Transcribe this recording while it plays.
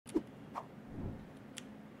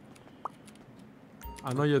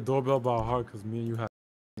I know your doorbell by heart because me and you had.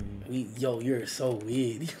 Yo, you're so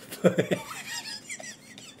weird. He's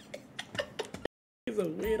a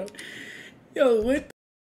weirdo. Yo, what?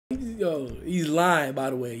 Yo, he's lying, by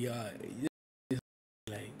the way, y'all.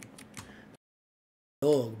 Like,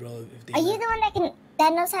 dog, bro. Are you the one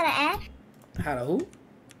that knows how to add? How to who?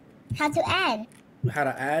 How to add? How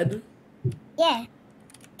to add? Yeah,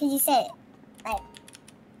 because you said like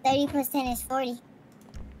 30% is 40.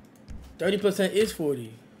 30% is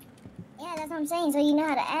 40. Yeah, that's what I'm saying. So you know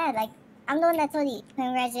how to add. Like, I'm the one that told you,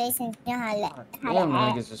 congratulations, you know how to add.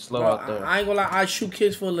 Niggas is slow out there. I ain't gonna lie, I shoot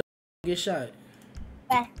kids for a little get shot.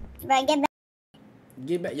 Bruh, get back.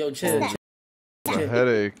 Get back. Yo, chill. A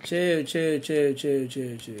headache. Chill.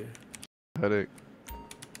 Headache.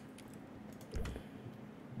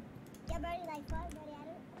 Yeah, buddy, like, fuck, buddy, I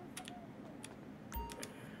don't.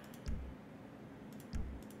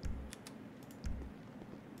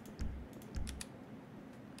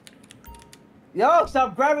 Yo,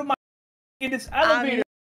 stop grabbing my in this elevator.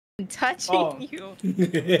 I'm touching you.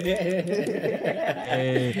 Hey.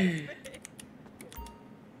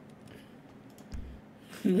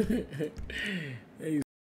 Hey.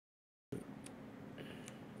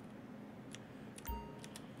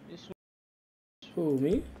 Who,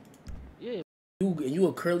 me? Yeah. You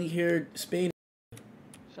a curly haired Spain?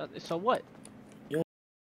 So what?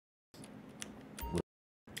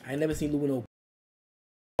 I ain't never seen Lou with no.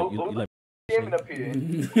 You like up here.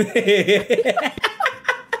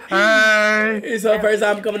 Hey. It's her first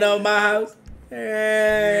time coming out of my house.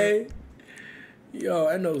 Hey. Yo,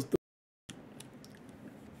 I know.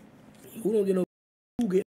 Who don't get no? Who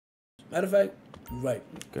get? Matter of fact, right.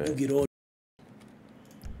 Okay. You get all.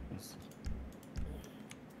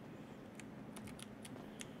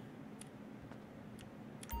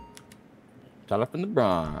 Shout out from the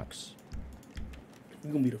Bronx.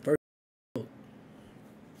 You gonna be the first.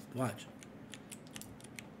 Watch.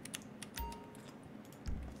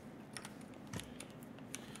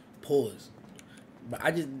 Pause. But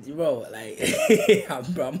I just, bro, like,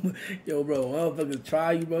 yo, bro, motherfuckers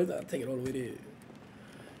try you, bro. I'll take it all the way there.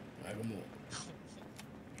 Alright, come on.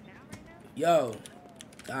 Yo,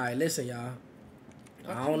 alright, listen, y'all.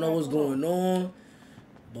 I don't know what's going on,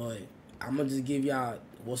 but I'm gonna just give y'all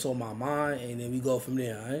what's on my mind, and then we go from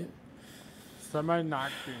there, alright? Somebody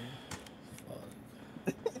knocked me.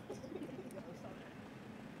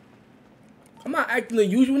 I'm not acting the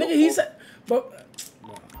usual nigga. He said, but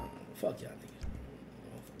fuck y'all niggas.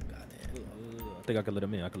 Goddamn. I think I could let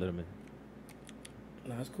him in.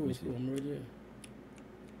 Nah, it's cool. It's cool. I'm right here.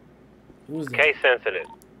 Who's this? Case sensitive.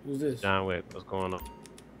 Who's this? John Wick. What's going on?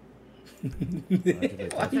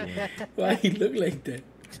 Why he look like that?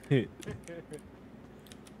 You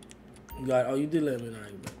got. Oh, you did let me know.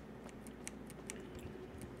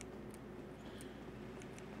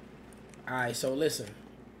 Alright, so listen.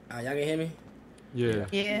 Y'all can hear me? Yeah.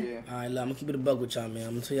 Alright, look, I'm gonna keep it a buck with y'all, man.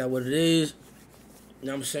 I'm gonna tell y'all what it is. You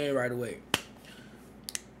know what I'm saying right away.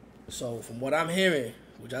 So, from what I'm hearing,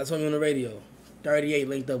 which I told you on the radio, 38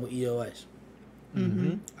 linked up with EOS.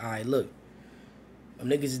 Alright, look. Them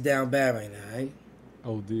niggas is down bad right now, right?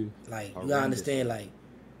 OD. Like, you gotta understand, like, you know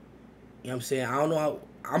what I'm saying? I don't know how.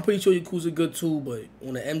 I'm pretty sure Yakuza good too, but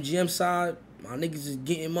on the MGM side, my niggas is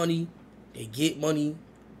getting money. They get money.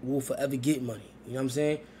 We'll forever get money. You know what I'm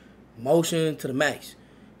saying? Motion to the max.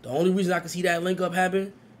 The only reason I can see that link up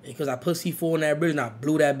happen is because I put C4 on that bridge and I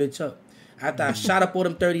blew that bitch up. After I shot up all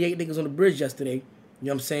them 38 niggas on the bridge yesterday, you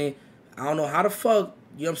know what I'm saying? I don't know how the fuck,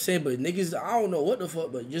 you know what I'm saying? But niggas, I don't know what the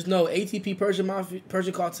fuck, but just know ATP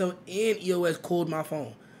Persian Cartel and EOS called my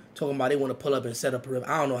phone. Talking about they want to pull up and set up a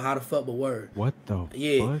perimeter. I don't know how the fuck, but word. What the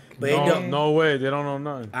fuck? But no way. They don't know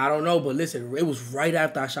nothing. I don't know, but listen, it was right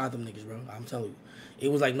after I shot them niggas, bro. I'm telling you.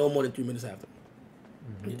 It was like no more than 3 minutes after.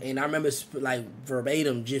 And I remember like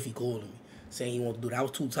verbatim Jiffy calling me saying he wanted to do that. I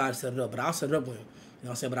was too tired to set it up, but I'll set it up with him. You know what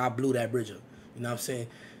I'm saying? But I blew that bridge up. You know what I'm saying?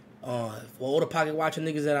 For all the pocket watching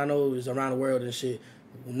niggas that I know is around the world and shit,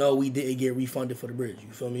 no, we didn't get refunded for the bridge. You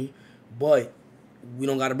feel me? But we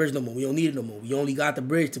don't got a bridge no more. We don't need it no more. We only got the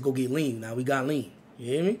bridge to go get lean. Now we got lean.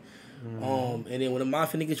 You hear me? And then when the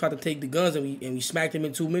mafia niggas tried to take the guns and we smacked him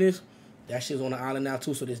in 2 minutes, that shit's on the island now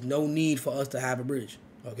too. So there's no need for us to have a bridge.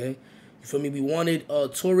 Okay? You feel me? We wanted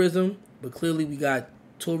tourism, but clearly we got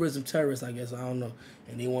tourism terrorists, I guess. I don't know.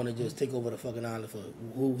 And they want to just take over the fucking island for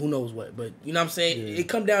who knows what. But you know what I'm saying? Yeah. It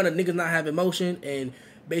come down to niggas not having motion and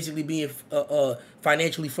basically being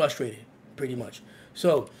financially frustrated, pretty much.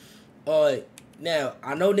 So, now,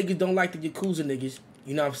 I know niggas don't like the Yakuza niggas.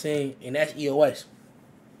 You know what I'm saying? And that's EOS.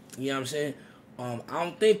 You know what I'm saying? I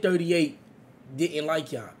don't think 38 didn't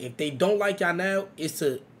like y'all. If they don't like y'all now, it's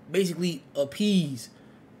to basically appease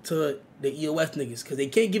to the EOS niggas because they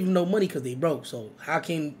can't give them no money because they broke. So how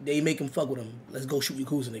can they make them fuck with them? Let's go shoot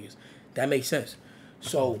Yakuza niggas. That makes sense.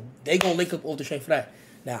 So they gonna link up off the train for that.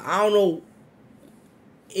 Now I don't know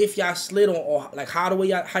if y'all slid on or like how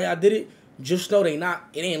y'all did it. Just know they not.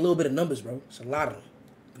 It ain't a little bit of numbers, bro. It's a lot of them.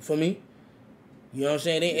 You feel me? You know what I'm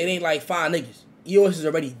saying? It ain't like 5 niggas. EOS is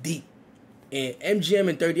already deep, and MGM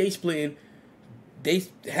and 38 splitting. They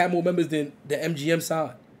have more members than the MGM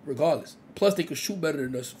side, regardless. Plus, they could shoot better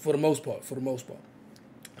than us for the most part.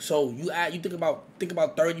 So you think about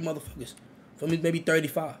 30 motherfuckers. For me, maybe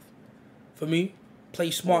 35. For me, play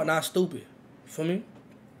smart, not stupid. For me.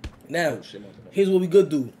 Now, here's what we could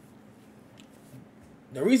do.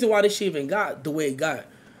 The reason why this shit even got the way it got,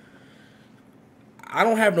 I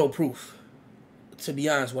don't have no proof. To be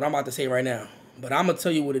honest, what I'm about to say right now, but I'm gonna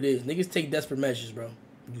tell you what it is. Niggas take desperate measures, bro.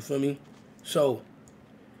 You feel me? So,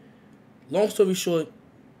 long story short.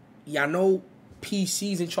 Y'all know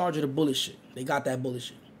PC's in charge of the bullet shit. They got that bullet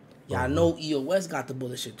shit. Y'all know EOS got the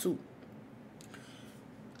bullet shit too.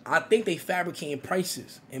 I think they fabricating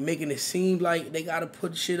prices and making it seem like they gotta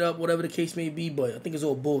put shit up, whatever the case may be, but I think it's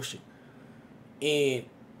all bullshit. And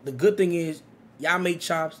the good thing is, y'all make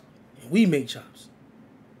chops and we make chops.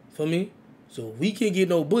 For me? So if we can't get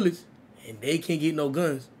no bullets and they can't get no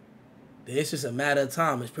guns, then it's just a matter of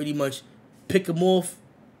time. It's pretty much pick them off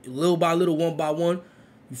little by little, one by one.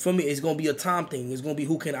 You feel me? It's going to be a time thing. It's going to be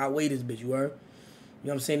who can outweigh this bitch, you heard? You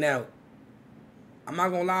know what I'm saying? Now, I'm not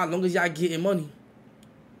going to lie. As long as y'all getting money,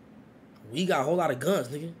 we got a whole lot of guns,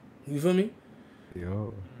 nigga. You feel me?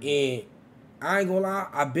 Yo. And I ain't going to lie.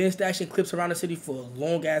 I've been stashing clips around the city for a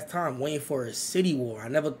long-ass time waiting for a city war.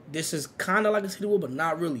 This is kind of like a city war, but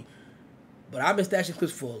not really. But I've been stashing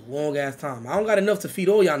clips for a long-ass time. I don't got enough to feed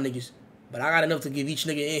all y'all niggas, but I got enough to give each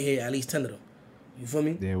nigga in here at least 10 of them. You feel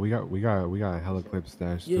me? Yeah, we got a hella clip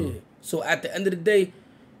stashed too. Yeah. So at the end of the day,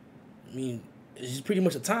 I mean, it's just pretty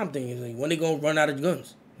much a time thing. It's like when they gonna run out of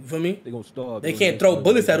guns. You feel me? They gonna starve. They can't throw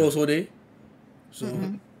bullets at us all day. So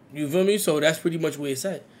you feel me? So that's pretty much where it's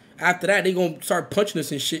at. After that, they gonna start punching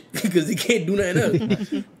us and shit because they can't do nothing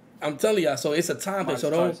else. I'm telling y'all. So it's a time thing.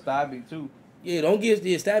 So don't stabbing too. Yeah, don't get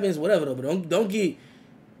stabbings, whatever though. But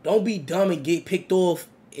don't be dumb and get picked off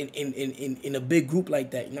in a big group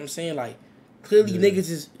like that. You know what I'm saying? Like. Clearly,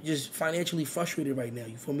 niggas is just financially frustrated right now.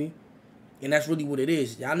 You feel me? And that's really what it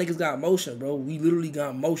is. Y'all niggas got motion, bro. We literally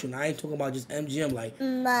got motion. I ain't talking about just MGM. Like,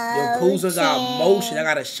 Yakuza got motion. Y'all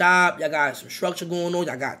got a shop. Y'all got some structure going on.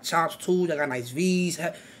 Y'all got chops, too. Y'all got nice V's.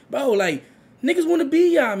 Bro, like, niggas want to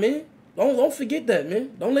be y'all, man. Don't forget that,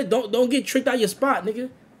 man. Don't get tricked out your spot, nigga. You know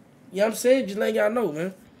what I'm saying? Just letting y'all know,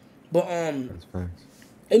 man. But, That's facts.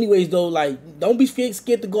 anyways, though, like, don't be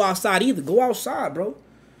scared to go outside either. Go outside, bro.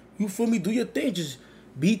 You feel me? Do your thing. Just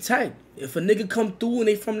be tight. If a nigga come through and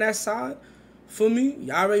they from that side, feel me?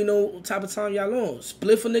 Y'all already know what type of time y'all on.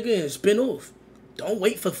 Split a nigga and spin off. Don't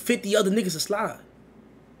wait for 50 other niggas to slide.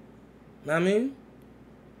 Know what I mean?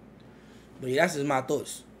 But yeah, that's just my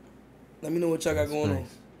thoughts. Let me know what y'all got going on.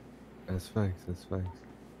 That's facts.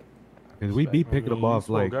 Cause we be picking them off,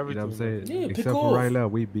 like, you know what I'm saying? Yeah, except pick for off. right now,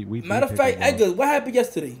 we Matter of fact, Edgar, what happened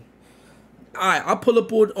yesterday? Alright, I pull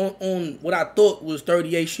up on what I thought was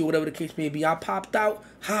 38 shit, whatever the case may be. I popped out,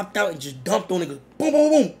 hopped out, and just dumped on niggas. Boom,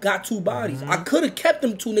 boom, boom. Got 2 bodies. I could have kept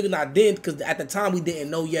them 2 niggas, and I didn't, because at the time we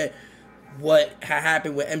didn't know yet what had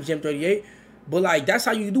happened with MGM 38. But, like, that's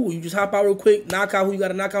how you do it. You just hop out real quick, knock out who you got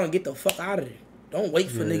to knock out, and get the fuck out of there. Don't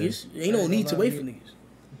wait for niggas. Ain't no need to wait for niggas.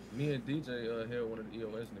 Me and DJ held one of the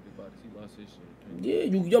EOS niggas bodies. He lost his Yeah,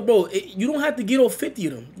 shit. yo, bro, you don't have to get all 50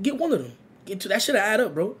 of them. Get one of them. That shit add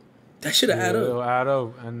up, bro. That shit add up. It'll add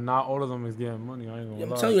up, and not all of them is getting money. I ain't gonna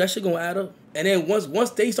lie. I'm telling you, that shit gonna add up. And then once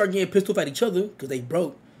they start getting pissed off at each other because they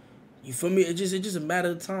broke, you feel me? It's just a matter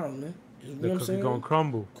of time, man. You know what I'm saying? Could be gonna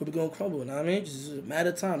crumble. Could be gonna crumble. You know what I mean? Just a matter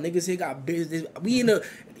of time. Niggas here got business.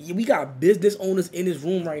 We got business owners in this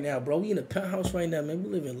room right now, bro. We in a penthouse right now, man. We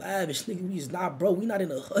living lavish, nigga. We just not, bro. We not in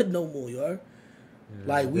the hood no more, yo.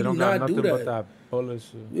 Like we do not do that.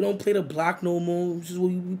 We don't play the block no more.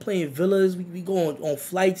 We playing villas. We go on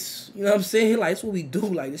flights. You know what I'm saying? Like that's what we do.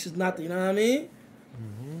 Like this is not the, you know what I mean?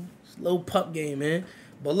 It's a little pup game, man.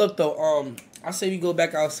 But look though, I say we go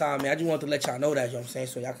back outside, man. I just wanted to let y'all know that, you know what I'm saying,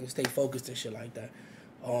 so y'all can stay focused and shit like that.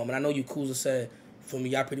 And I know you Yakuza said for me,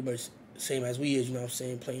 y'all pretty much same as we is, you know what I'm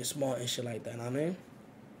saying, playing smart and shit like that. You know what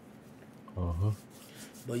I mean?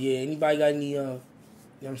 But yeah, anybody got any you know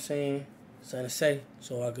what I'm saying? Something to say,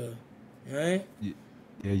 so I could, you know what I mean?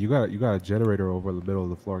 Yeah, you got a generator over the middle of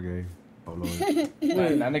the floor game. Hold on.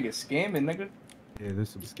 Man, that nigga scamming, nigga. Yeah, there's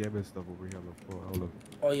some scamming stuff over here on the floor. Hold on.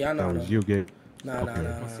 Oh yeah, I know. That was you, Gabe.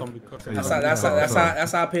 Nah. Somebody cook it.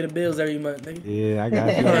 That's how I pay the bills every month, nigga. Yeah, I got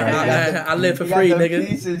you. I live for free,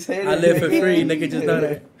 nigga. I live for free, nigga. Just know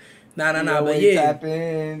that. Nah. But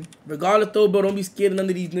yeah, regardless though, bro, don't be scared of none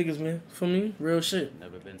of these niggas, man. For me, real shit.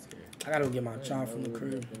 Never been scared. I gotta get my job from the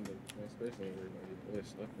crib.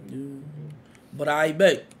 But I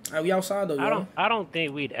bet. We outside though, yo. I don't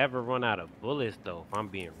think we'd ever run out of bullets though. If I'm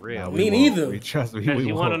being real. No, me neither. Trust me.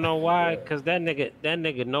 You want to know why? Cause that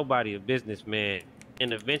nigga, nobody a businessman,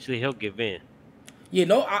 and eventually he'll give in. Yeah,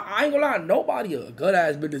 no, I ain't gonna lie. Nobody a good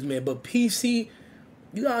ass businessman, but PC,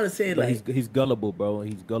 you gotta understand, like he's gullible, bro.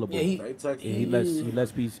 He's gullible. Yeah, he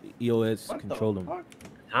lets EOS control him.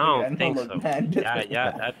 I don't think so.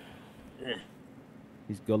 Yeah.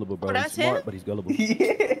 He's gullible, bro. Oh, He's smart, him? but he's gullible.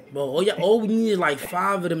 Bro, all we need is like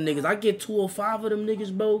 5 of them niggas. I get 2 or 5 of them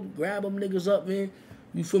niggas, bro. Grab them niggas up, man.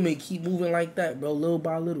 You feel me? Keep moving like that, bro. Little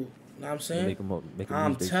by little. You know what I'm saying? Make 'em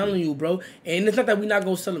I'm telling you, bro. And it's not that we not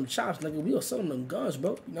gonna sell them chops, nigga. We gonna sell them guns,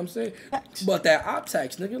 bro. You know what I'm saying? But that op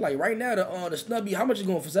tax, nigga, like right now, the snubby, how much is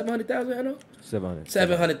going for? 700,000, I know?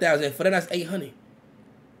 700,000. For that, that's 800.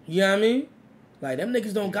 You know what I mean? Like, them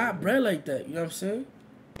niggas don't got bread like that. You know what I'm saying?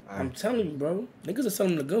 I'm telling you, bro. Niggas are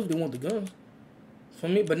selling the guns. They want the guns. For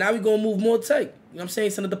me. But now we gonna move more take. You know what I'm saying?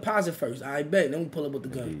 Send a deposit first. I bet. Then we pull up with the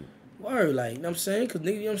gun. Word, like, you know what I'm saying? Because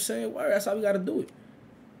nigga, you know what I'm saying? Word, that's how we gotta do it.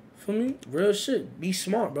 For me? Real shit. Be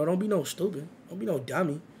smart, bro. Don't be no stupid. Don't be no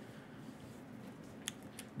dummy.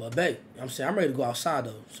 But, babe, you know what I'm saying? I'm ready to go outside,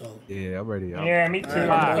 though. So. Yeah, I'm ready. Yeah, me too.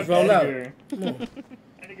 Let's roll out. Come on.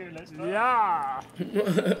 Yeah.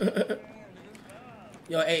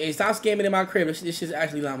 Yo, hey, stop scamming in my crib. This shit's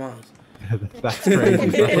actually not mine. That's crazy,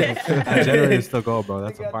 bro. That generator still go, bro.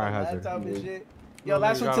 That's a fire hazard. Yo,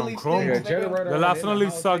 last one till he stinks. The last one at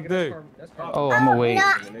least suck dick. Oh, I'm away. No,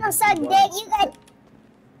 I don't suck dick. You got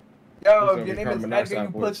Yo, your name is Edgar, you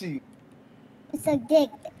pussy. suck dick.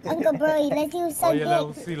 Uncle Brody, let's see who suck Oh yeah, dick.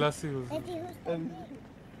 let's see. Let's see who suck dick.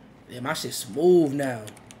 Yeah, my shit smooth now.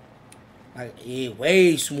 Like, yeah,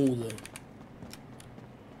 way smoother.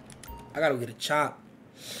 I gotta get a chop.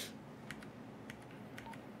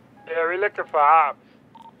 Yeah, we looking for ops.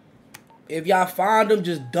 If y'all find them,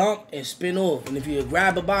 just dump and spin off. And if you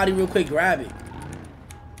grab a body real quick, grab it.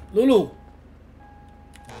 Lulu.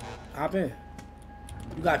 Hop in.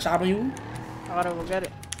 You got a chop on you? I gotta go get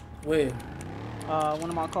it. Where? One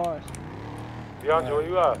of my cars. DeAndre, where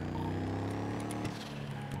you at?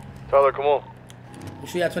 Tyler, come on. You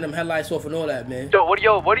sure y'all turn them headlights off and all that, man. Yo,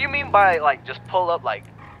 what do you mean by, like, just pull up, like,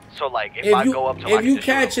 so, like, if I go up to, like, if you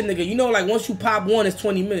catch a nigga, you know, like, once you pop one, it's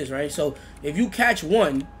 20 minutes, right? So, if you catch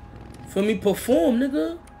one, for me, perform,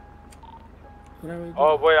 nigga.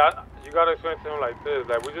 Oh, boy, you gotta explain to him like this.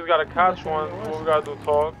 Like, we just gotta catch one, what we gotta do,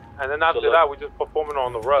 talk, and then after that, we just performing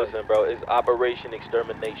on the rest. Listen, bro, it's Operation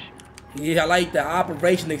Extermination. Yeah, I like that.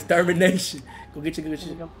 Operation Extermination. Go get your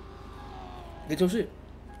shit. Get your shit.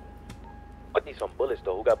 I need some bullets,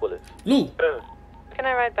 though. Who got bullets? Lou. Can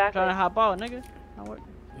I ride back? Trying to hop out, nigga. I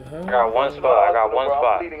got one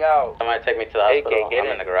spot. Bleeding out. Somebody take me to the hospital. I'm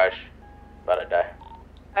in the garage. About to die.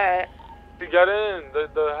 Alright. To get in, the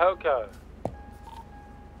Hellcat.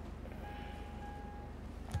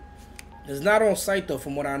 It's not on site though,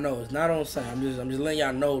 from what I know. It's not on site. I'm just letting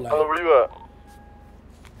y'all know, like. Where you at?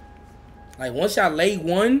 Like once y'all lay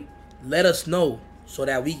one, let us know so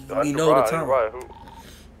that we know the time. Right.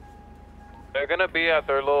 They're gonna be at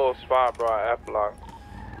their little spot, bro. F block.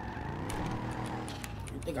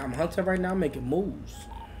 You think I'm hunting right now, making moves?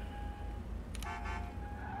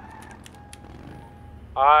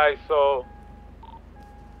 Alright, so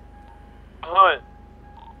hunt.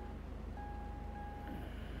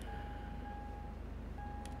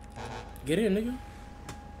 Get in, nigga.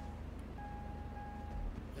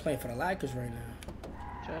 Playing for the Lakers right now.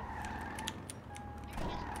 Check.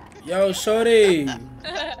 Yo, shorty.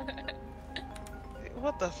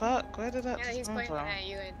 What the fuck? Where did that he's pointing at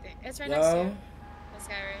you, I think. It's right Yo. next to you. This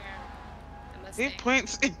guy right here. He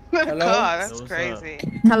points in the Hello? car. That's crazy.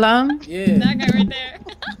 Hello? Yeah. That guy right there.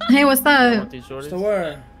 Hey, what's up? What's the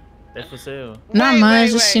word? That's for sale. Not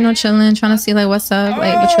much, just, you know, chilling, trying to see, like, what's up,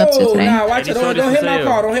 like, what you up to today? Nah, watch it. Don't hit my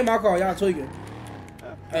car. Don't hit my car. Y'all tweaking.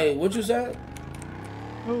 Hey, what you said?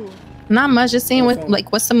 Not much, just seeing what,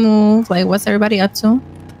 like, what's the move, like, what's everybody up to?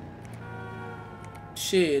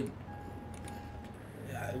 Shit.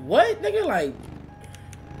 What, nigga? Like,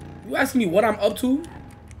 you asking me what I'm up to?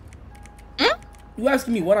 You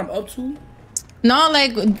asking me what I'm up to? No,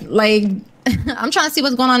 like, I'm trying to see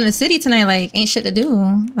what's going on in the city tonight. Like, ain't shit to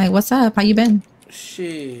do. Like, what's up? How you been?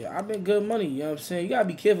 Shit, I've been good money, you know what I'm saying? You gotta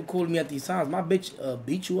be careful calling me at these times. My bitch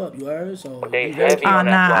beat you up, you heard? So They heavy Oh on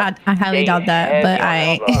that nah, block. I highly doubt that, but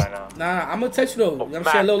I. Nah, I'm gonna text you though. You know what I'm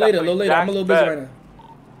saying? A little later. I'm a little busy right now.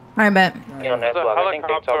 Alright, bet. On that block. I think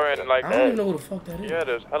they Helicopter and like I don't even know who the fuck that is. yeah,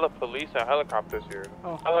 there's hella police and helicopters here.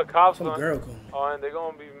 Oh. Helicopters. Some girl coming. Oh, and they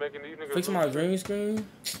gonna be making these niggas. Fixing my green screen.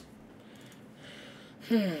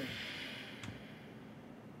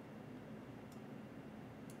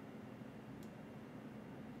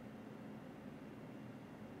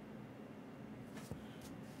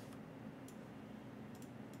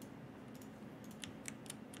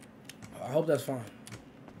 I hope that's fine.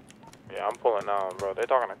 Yeah, I'm pulling out, bro. They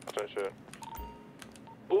talking like that shit.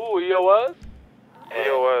 Ooh, EOS?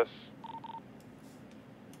 EOS.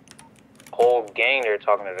 Whole gang there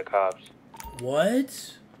talking to the cops.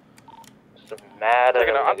 What? Mad.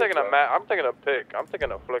 I'm taking a pic. I'm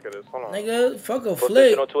taking a flick of this. Hold on. Nigga, fuck a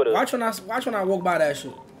flick. Watch when I walk by that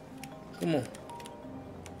shit. Come on.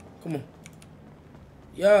 Come on.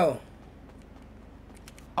 Yo.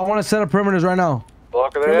 I want to set up perimeters right now.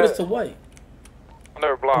 Block of Perimeters to what?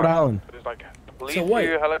 Under block. Rhode Island. There's like police So what?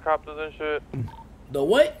 here, helicopters and shit. The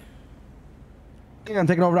what? I think I'm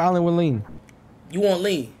taking over the island with Lean. You want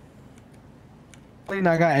lean? Lean,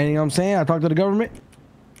 I got, you know what I'm saying? I talked to the government.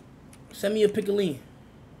 Send me a pick of lean.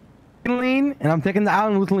 Lean, and I'm taking the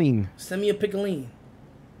island with Lean. Send me a pick of lean.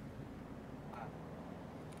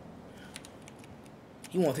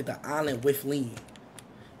 He want to take the island with lean.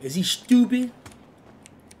 Is he stupid?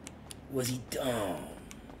 Was he dumb?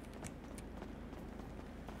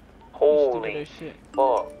 Holy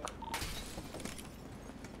fuck.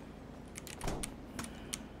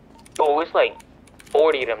 Oh, it's like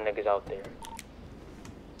 40 of them niggas out there.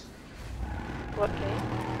 What game?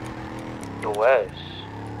 The West.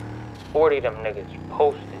 40 of them niggas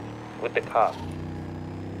posted with the cops.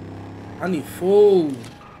 I need food.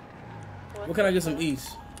 What can I get some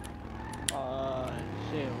eats?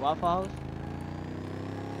 Shit, Waffle House?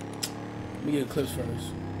 Let me get clips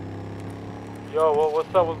first. Yo,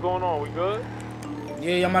 what's up? What's going on? We good?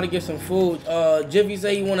 Yeah, I'm about to get some food. Jiffy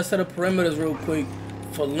say he want to set up perimeters real quick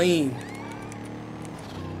for lean.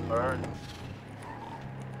 Alright.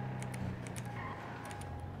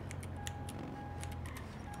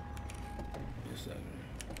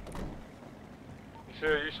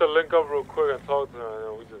 You should link up real quick and talk to them, and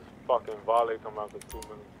then we just fucking violate them after 2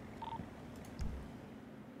 minutes.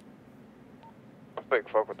 I fake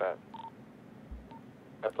fuck with that.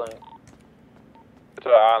 Definitely. To the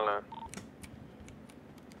island.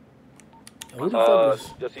 Who the fuck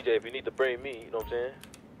is? Yo, CJ, if you need to bring me, you know what I'm saying?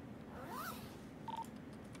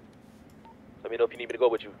 Let me know if you need me to go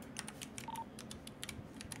with you.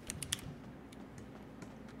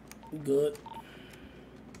 We good.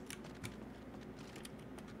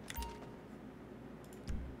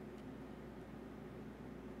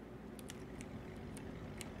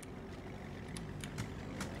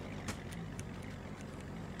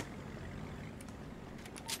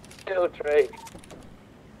 Yo, Trey.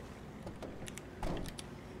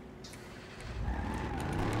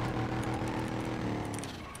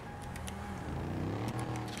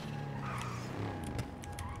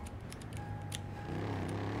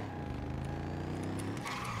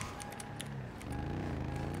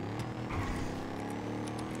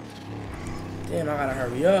 Damn, I gotta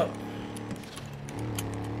hurry up.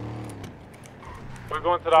 We're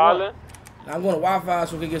going to the island? I'm going to Wi-Fi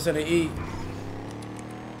so we can get something to eat.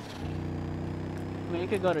 I mean, you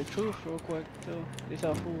could go to Truth real quick, too. They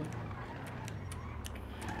sell food.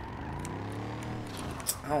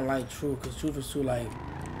 I don't like Truth, because Truth is too, like,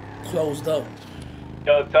 closed up.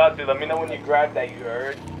 Yo, Tati, let me know when you grab that, you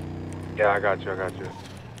heard? Yeah, I got you.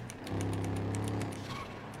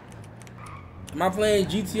 Am I playing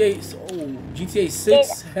GTA? Oh, GTA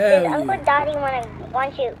 6? Hell yeah. Uncle Dottie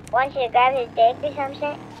want you to grab his dick or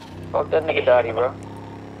something? Fuck that nigga Dottie, bro.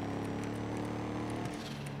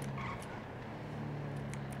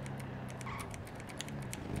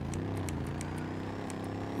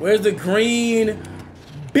 Where's the green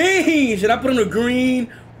bean? Should I put on the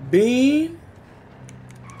green bean?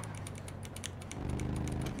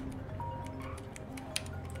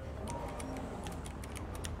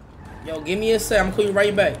 Yo, give me a sec. I'm calling you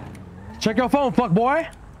right back. Check your phone, fuck boy.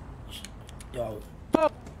 Yo.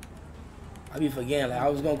 I be forgetting. Like, I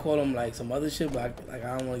was gonna call him like some other shit, but I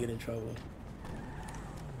don't want to get in trouble.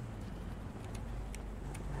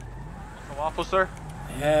 Some waffle, sir?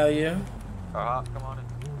 Hell yeah. Come on in.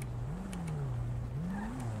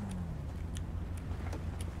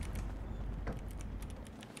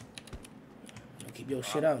 Keep your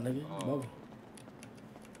shit out, nigga.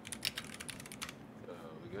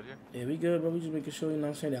 We We good here? Yeah, we good, bro. We just making sure, you know what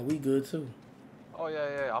I'm saying, that we good too. Oh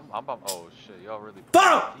yeah. I'm oh shit, y'all really.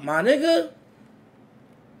 Fuck, my nigga.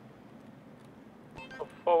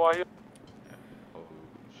 Oh, why you? Oh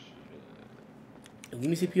shit. Give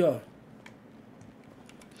me CPR.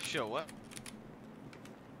 Sure, what?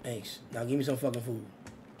 Thanks. Now give me some fucking food.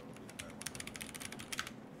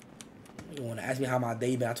 You wanna ask me how my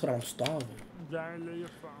day been? I told him I'm starving.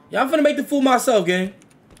 Yeah, I'm finna make the food myself, gang.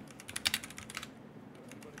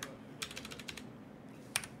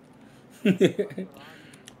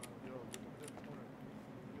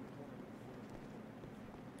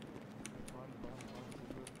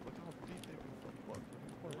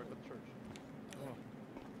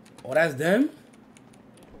 Oh, that's them?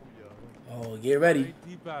 Oh, get ready.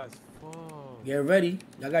 Get ready.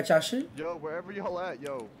 Y'all got y'all shit? Yo, wherever y'all at,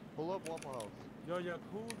 yo, pull up Waffle House.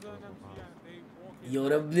 Yo,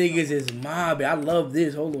 them niggas is mobbing. I love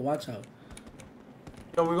this. Hold on, watch out.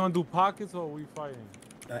 Yo, we gonna do pockets or we fighting?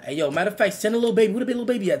 Hey, yo, matter of fact, send a little baby. Where the little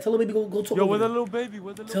baby at? Tell the baby go talk. Yo, over where the there. little baby?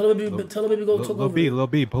 Where the Tell the baby, tell the baby go talk over. Lil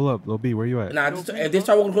B, pull up. Lil B, where you at? Nah, just, if they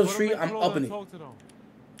start walking across the street, I'm upping it.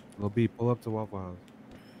 Lil B, pull up to Waffle House.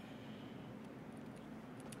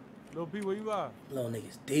 Lil B, where you at? Little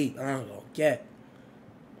niggas deep. I don't know. Get.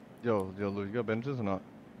 Yo, Lou, you got bandages or not?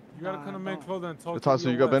 You gotta come to make clothes and talk. Tatsu,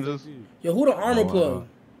 you got bandages? Yo, who the armor plug?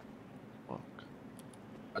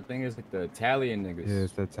 I think it's like the Italian niggas. Yeah,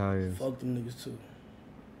 it's the Italians. Fuck them niggas too.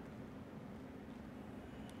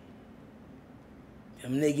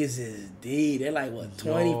 Them niggas is deep. They're like what,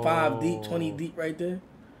 25 deep, 20 deep right there.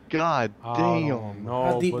 God damn. No,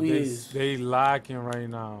 how deep but we is? they lacking right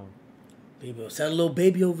now. Baby, send a little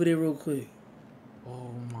baby over there real quick.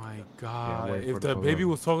 Oh my God! wait If for the the baby photo.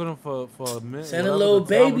 was talking to them for a minute, Send a whatever little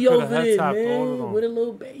the time, we baby coulda over head there, tapped all of man. them. Where the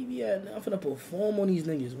little baby at? I'm finna perform on these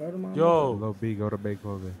niggas, right? On my Yo, Lil B, go to Bake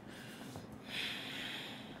Clothing.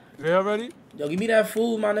 they already? Yo, give me that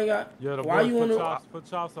food, my nigga. Yeah, the Why boys you put wanna? chops, put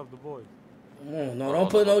chops up the boys. No, don't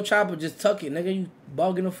put no chopper. Just tuck it, nigga. You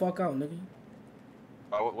bugging the fuck out, nigga.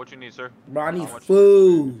 What you need, sir? Bro, I need How much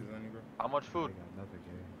food. How much food?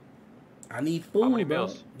 I need food, How many bro.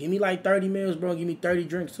 meals? Give me like 30 meals, bro. Give me 30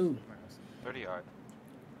 drinks too. 30, alright.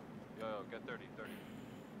 Yo, get 30.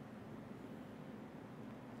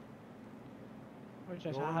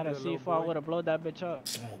 I had a C4, I would have blown that bitch up.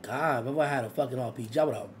 Oh God, if I had a fucking RPG, I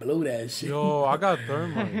would have blew that shit. Yo, I got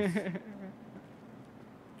thermites.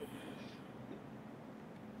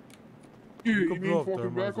 You can blow up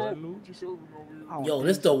thermites, right, Lou? Yo,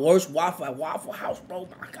 this the worst Waffle House, bro.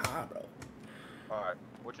 My God, bro. Alright.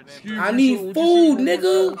 What's your name? I need food,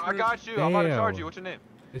 nigga. I got you. I'm about to charge you. What's your name?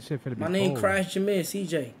 This shit finna be My name cold. Crash Jamin,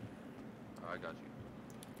 CJ. I got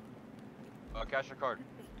you. Cash your card.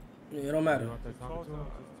 Yeah, it don't matter.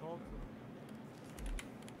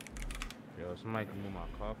 Yo, somebody can move my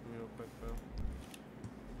car for me real quick, bro.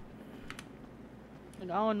 I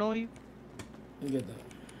don't know you. You get that.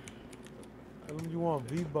 Tell them you want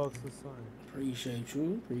V-Bucks or something. Appreciate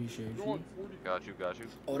you. Got you.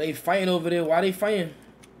 Oh, they fighting over there. Why they fighting?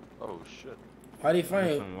 Oh shit. Why they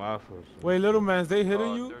fighting? Some waffles. Wait, little man, they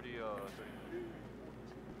hitting you? 30,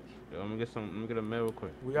 Yo, let me get a meal real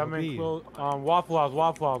quick. We got make clothes. Waffle House.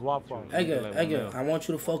 Edgar, I want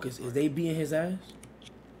you to focus. Is they beating his ass?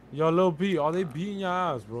 Yo, Lil B, are they beating your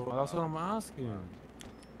ass, bro? That's what I'm asking.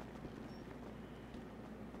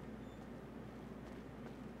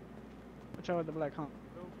 Watch out with the black hump.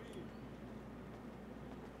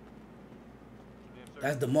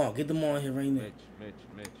 That's the mall. Get the mall in here right now. Mitch.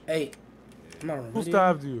 Hey, come on. Who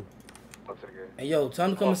stabbed you? Hey, yo, tell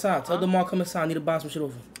him to come inside. Tell the mall come inside. I need to buy some shit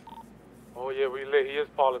over. Oh yeah, we lit. He is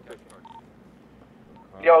politicking.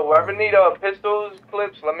 Yo, whoever need pistols,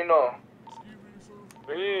 clips, let me know.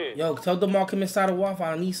 Yo, tell the mall come inside the Waffle.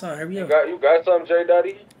 I need some. Hurry up. You got some, J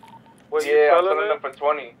Daddy? What, yeah, I'm selling them for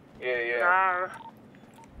 20. Yeah.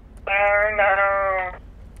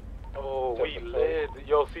 Oh, we lit.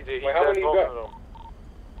 Yo, CJ, he Wait, how dead many you talking got? to them.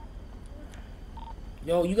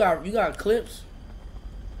 Yo, you got clips?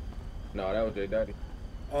 No, that was J Daddy.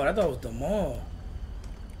 Oh, I thought it was the mall.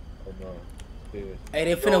 Oh no. Yeah. Hey,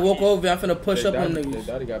 they finna walk over. I'm finna push up on J niggas.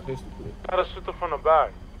 Daddy got pistol clip. Gotta shoot them from the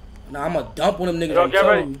back. Nah, I'ma dump on them niggas. Yo, I'm get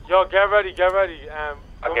telling ready. you. Yo, get ready.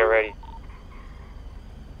 I'll get ready.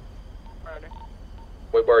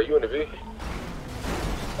 Wait, bro, are you in the V?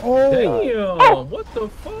 Oh, damn. What the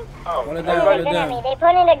fuck? Hold it They down, hold it down. They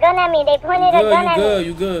pointed a gun at me. They pointed a gun at me.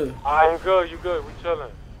 You good. Alright, you good. We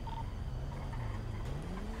chilling.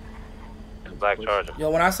 Black Charger. Yo,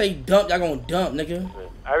 when I say dump, y'all gonna dump, nigga.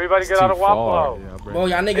 Everybody get out of Waffle House. Yeah, bro,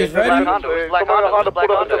 y'all niggas ready? Black Honda.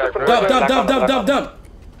 Dump.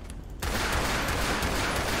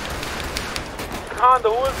 Honda.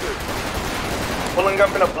 Who is this? Pulling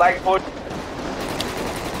up in a black Ford.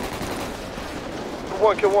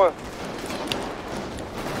 Kill one.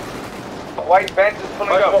 White bench is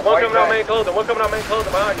pulling up. One coming out main clothing. One coming out main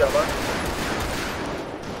clothing behind y'all, man.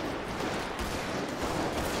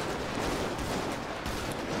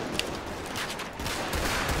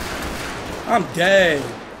 I'm dead.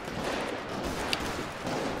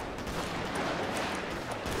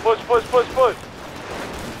 Push.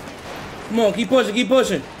 Come on, keep pushing.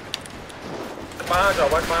 Behind y'all.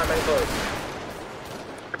 Watch behind main clothing.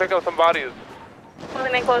 Pick up some bodies.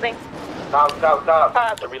 Clothing and clothing. Stop.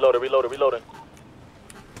 Reloading.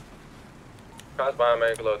 Cops behind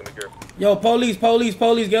main clothing. Be careful. Yo, police,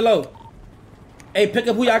 get low. Hey, pick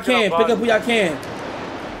up who y'all can.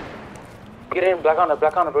 Get in, black on it,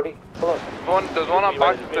 Brody. Pull up. There's one on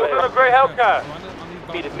boxes. There's a gray Hellcat.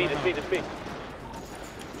 Speed.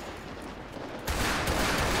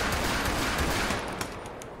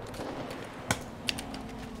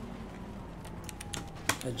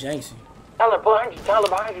 That's Janksy. Tyler behind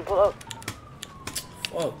you, pull up.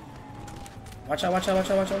 Fuck. Watch out. I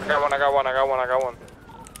got one.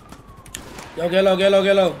 Yo, get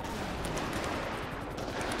low.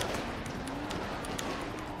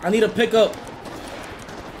 I need a pickup.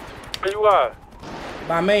 Where you at?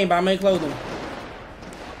 By main clothing.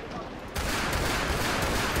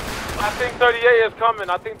 I think 38 is coming.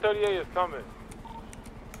 I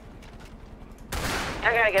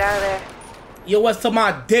gotta get out of there. Yo, what's to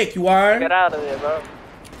my dick, you are? Get out of there, bro.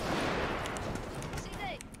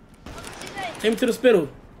 Take me to the spittle.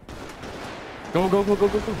 Go.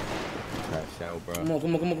 Crash out, bro. Come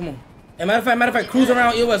on. And matter of fact, cruise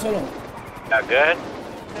around EOS. Hold on. Not good.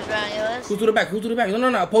 Cruise to the back.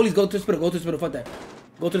 No. Police, go to the spittle. Fuck that.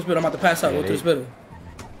 Go to the spittle. I'm about to pass out. Go to the spittle.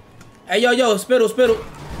 Hey, yo, spittle.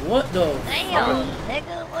 What the? Damn,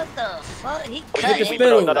 nigga, what the fuck? He Hit the cut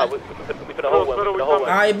spittle.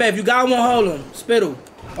 Alright, bet. If you got one, hold him. Spittle.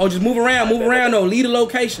 Oh, just move around though. Leave the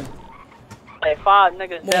location. Hey, 5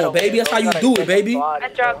 niggas. Come on, baby. That's how you do it, baby. I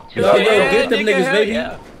dropped 2. Yo, get them niggas, baby.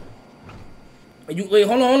 Yeah. Wait,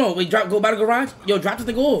 hold on. Wait, go by the garage. Yo, drop this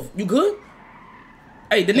nigga off. You good?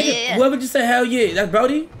 Hey, the nigga, whoever just said hell yeah, that's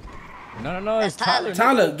Brody? No, it's Tyler.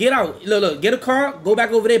 Tyler, get out. Look, get a car, go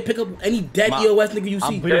back over there, pick up any dead EOS nigga you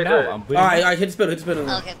see. I'm bleeding out. Alright, hit the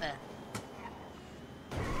spittle. Okay, man.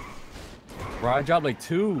 Bro, I dropped like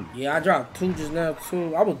 2. Yeah, I dropped 2 just now,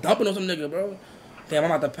 2. I was dumping on some nigga, bro. Damn,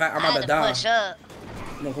 I'm about to die. Push up.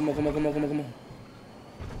 Come on.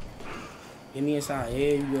 Get me inside.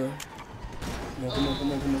 There you go. Come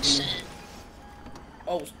on.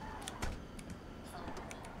 Oh.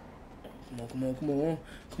 Come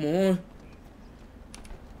on.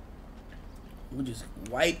 We just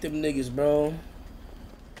wipe them niggas, bro.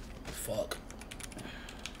 Fuck.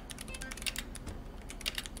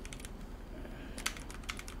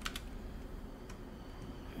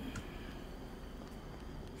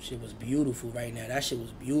 Shit was beautiful right now. That shit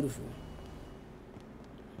was beautiful.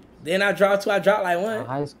 Then I dropped like one.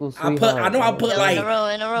 High school I put like in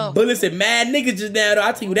a row. bullets and mad niggas just now though.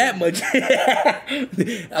 I tell you that much.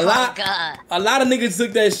 a lot of niggas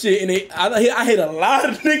took that shit and I hit a lot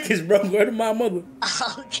of niggas, bro. Word to my mother.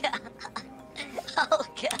 Oh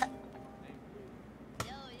god.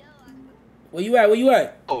 Where you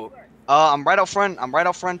at? Oh, I'm right out front.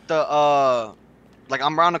 Like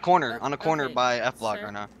I'm around the corner, by F block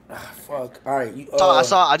right now. Fuck. All right.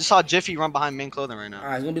 I just saw Jiffy run behind main clothing right now. All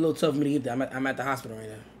right, it's gonna be a little tough for me to get there. I'm at the hospital right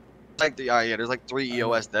now. Like there's like 3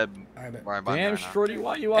 EOS dead. Right by Damn, me right Shorty,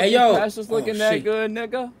 why you out hey, there just looking that good,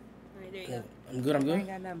 nigga? I'm good.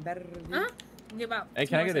 Huh? Hey,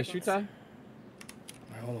 can I get a shoe tie? All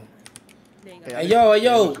right, hold on. Hey,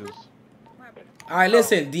 yo. All right,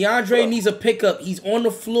 listen. DeAndre needs a pickup. He's on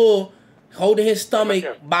the floor, holding his stomach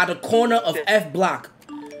by the corner of F block.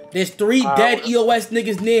 There's 3 dead EOS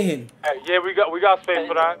niggas near him. Yeah, we got space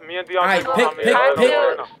for that. Me and DeAndre. All right, pick.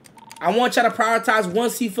 I want y'all to prioritize 1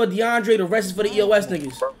 seat for DeAndre. The rest is for the EOS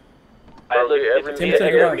niggas.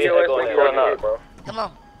 Come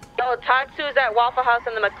on. Yo, Tatsu's at Waffle House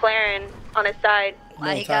in the McLaren on his side.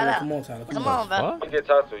 Why he got out? Come on, Tyler. Come on, bro. You get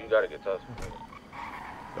Tatsu. You gotta get Tatsu.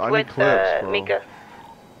 I need With clips, bro. Mika.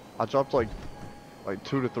 I dropped like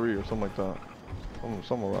 2 to 3 or something like that.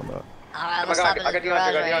 Something around that. Alright, let's stop in the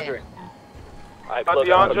garage right here.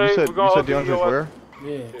 DeAndre. You said DeAndre's where?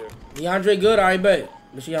 Yeah. DeAndre good? Alright, bet.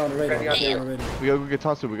 But she on the radar. We gotta go get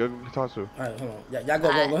Tatsu. Alright, hold on. Y'all go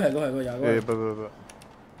ahead, y'all. Go ahead. Yeah, but.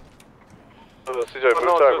 CJ,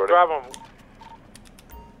 just grab him.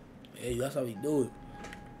 Hey, that's how we do it.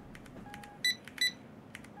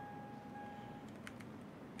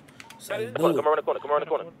 Come around the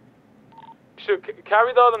corner. Shoot,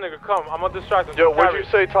 carry the other nigga. Come, I'm gonna distract him. Yo, what'd you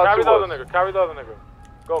say Carry Tatsu the other was? nigga. Carry the other nigga.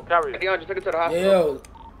 Go, carry it. Dion, just take it to the hospital.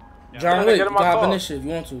 Yo, John Wick, get you in my got car. initiative if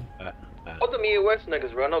you want to. All them EOS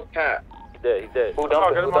niggas, bro. No cat. He dead. He dead. Who Get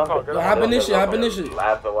dumped in it? my car. Get in Yo, my hop car. initiative, hop initiative.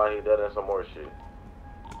 Laughing while he dead and some more shit.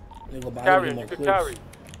 Nigga, buy Carry me it. more You can clips. carry.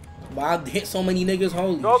 But I hit so many niggas,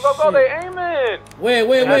 holy Go, go, go. shit. They aiming. Where?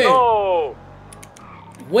 No.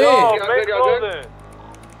 Where? Yo, Y'all make good, y'all good? clothing.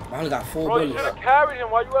 I only got 4 Bro, you bullets. should have carried him.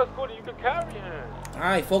 Why you escorting? You could carry him.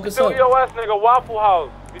 Alright, focus Still up. EOS nigga, Waffle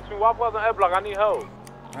House. Between Waffle House and Ed Block, I need help.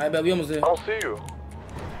 Alright, bet we almost there. I don't see you.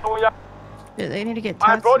 Oh, yeah. Yeah, they need to get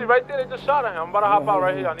Alright, Tatsu. Brody, right there. They just shot at him. I'm about to hop out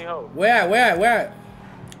right here. I need help. Where at?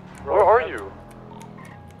 Bro, Where are you?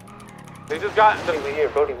 They just got. We here,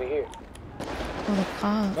 Brody, we here. Oh, the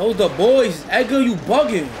cop. Those the boys. Edgar, you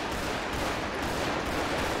bugging.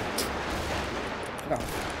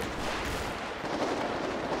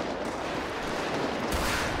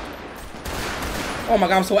 Oh my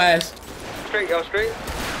god, I'm so ass. Straight, y'all straight?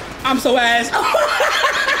 I'm so ass.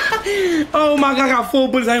 Oh my god, I got 4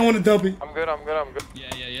 bullets. I ain't want to dump it. I'm good.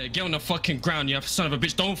 Yeah. Get on the fucking ground, you son of a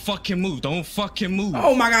bitch. Don't fucking move. Don't fucking move.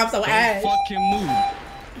 Oh my god, I'm so ass. Don't fucking move.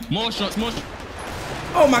 More shots, more shots.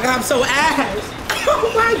 Oh my god, I'm so ass.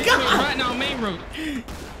 Oh my god. Right now, main road.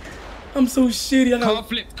 I'm so shitty. Car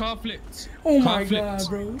flipped. Oh Car my flipped. god,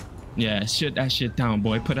 bro. Yeah, shut that shit down,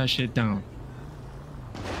 boy. Put that shit down.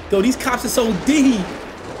 Yo, these cops are so deep.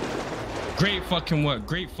 Great fucking work.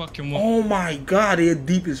 Great fucking work. Oh my god, they're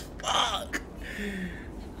deep as fuck.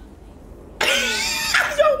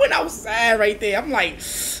 Yo, went outside right there. I'm like,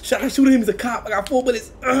 should I shoot him as a cop? I got 4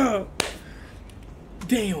 bullets. Ugh.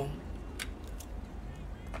 Damn.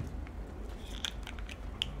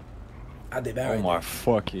 I did bad. Oh my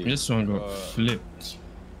fucking. This one got flipped.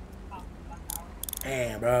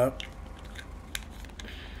 Damn, bro.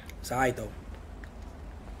 It's alright though.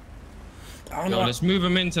 I don't know. Let's move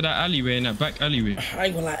him into that alleyway, in that back alleyway. I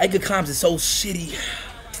ain't gonna lie, Edgar Combs is so shitty.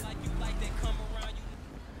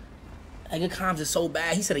 Edgar Combs is so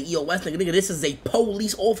bad. He said an EOS nigga. Nigga, this is a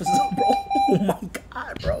police officer, bro. Oh my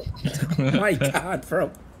god, bro. Oh my god,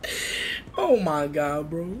 bro. Oh my god,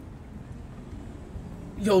 bro.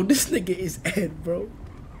 Yo, this nigga is Ed, bro.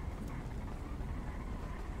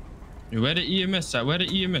 Yo, where the EMS at? Where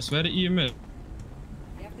the EMS? Where the EMS?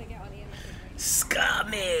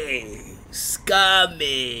 Scummy.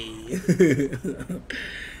 Scummy.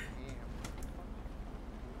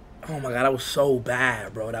 Oh my god, that was so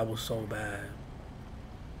bad, bro. That was so bad.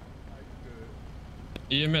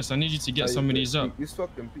 EMS, I need you to get some of these up. It's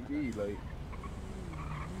fucking PD, like.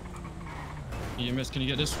 EMS, can you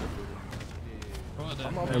get this one? Don't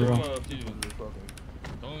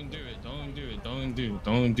do it, don't do it, don't do it,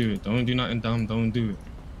 don't do it, don't do nothing dumb, don't do it,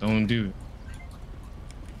 don't do it.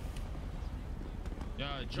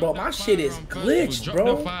 Bro, my shit is glitched,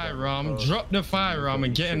 bro. Drop the firearm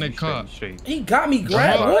and get in the car. He got me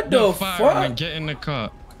grabbed. What the fuck? And get in the car.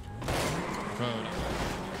 Bro,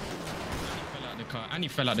 and he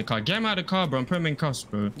fell out the car. Get him out of the car, bro. And put him in cuffs,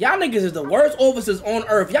 bro. Y'all niggas is the worst officers on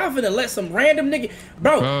earth. Y'all finna let some random nigga,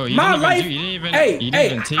 bro. My life.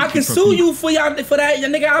 Hey, I can sue you for y'all for that,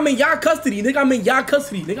 nigga. I'm in y'all custody, nigga. I'm in y'all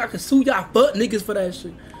custody, nigga. I can sue y'all butt niggas for that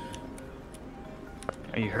shit.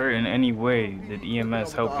 Are you hurt in any way? Did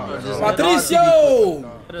EMS help you? Patricio!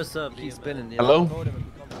 What is up? He's spinning. Hello?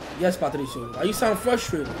 Yes, Patricio. Why you sound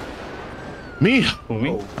frustrated? Me?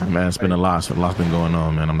 Man, it's been a lot been going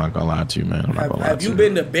on, man. I'm not gonna lie to you, man. Have you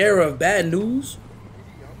been the bearer of bad news?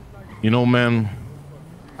 You know, man,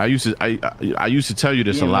 I used to tell you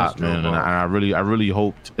this a lot, man, and I really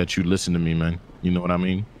hoped that you listen to me, man. You know what I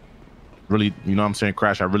mean? Really, you know what I'm saying,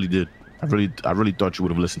 Crash? I really did. I really thought you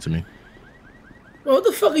would have listened to me. Bro, what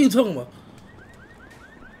the fuck are you talking about?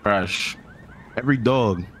 Crash, every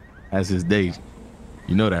dog has his day.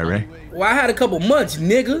 You know that, right? Well, I had a couple months,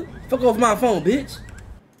 nigga. Fuck off my phone, bitch.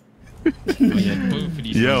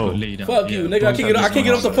 Yo, fuck you, nigga. I can't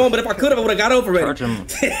get off the phone, but if I could have, I would have got over it.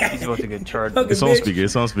 He's about to get charged. It's on speaker.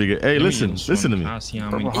 It's on speaker. Hey, listen to me. Yo, I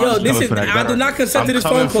do not consent to this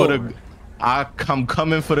phone call. I'm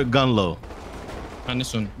coming for the gun low. And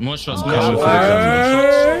this one, more shots.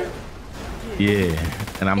 Yeah,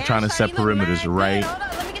 and I'm trying to set perimeters right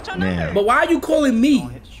now. But why are you calling me?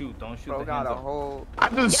 Don't shoot.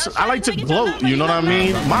 I like to gloat. You know what I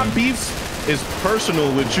mean? My beef is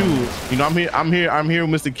personal with you. You know, I'm here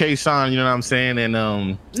with Mr. K-San. You know what I'm saying? And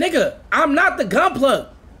nigga, I'm not the gun plug.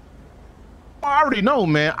 I already know,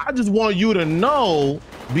 man. I just want you to know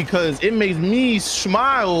because it makes me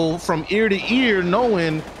smile from ear to ear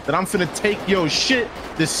knowing that I'm finna take your shit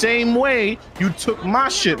the same way you took my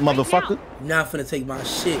shit, motherfucker. You're not finna take my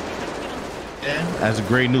shit. as a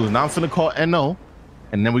great news. Now I'm finna call NO,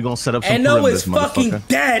 and then we're gonna set up some NO perimeters, is fucking motherfucker.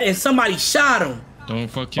 dead, and somebody shot him. Don't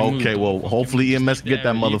fucking move. Okay, well, hopefully EMS get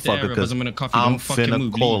that motherfucker, because I'm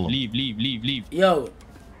finna call him. Leave. Yo,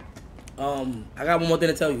 I got one more thing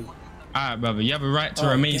to tell you. Alright, brother, you have a right to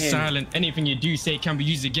remain silent. Anything you do say can be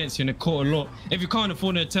used against you in a court of law. If you can't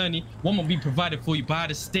afford an attorney, one will be provided for you by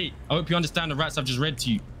the state. I hope you understand the rights I've just read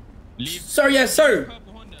to you. Leave. Sir, yes, sir.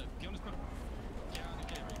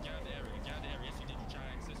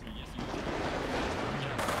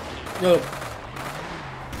 Yo.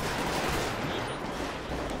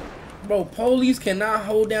 Bro, police cannot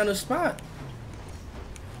hold down the spot.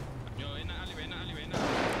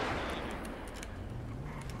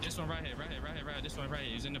 This one right here. This one right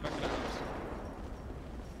here. He's in the back of the house.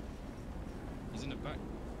 He's in the back.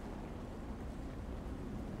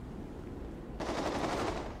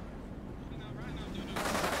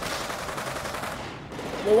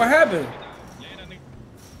 Well, what happened?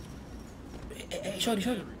 Hey, shorty.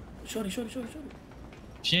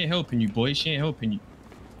 She ain't helping you, boy. She ain't helping you.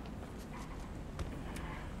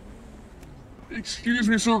 Excuse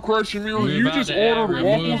me, sir, question me. You just ordered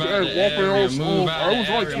waffles at Waffle House. I was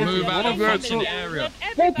like 21 of that, sir.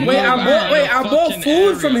 I bought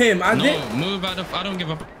food from him. I did. Move out of. I don't give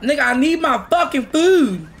a. Nigga, I need my fucking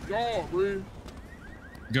food.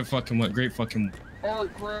 Good fucking work. Great fucking work.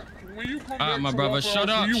 Alright, crap. When you come Alright, my brother. Shut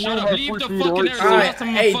up. Leave the fucking area. Alright,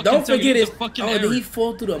 hey, don't forget it. Oh, did he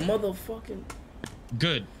fall through the motherfucking?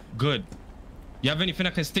 Good. You have anything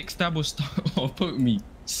that can stick, stab, or poke me,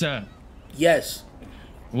 sir? Yes.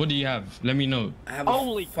 What do you have? Let me know. I have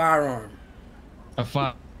a firearm. A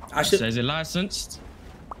firearm? So is it licensed?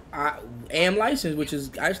 I am licensed, which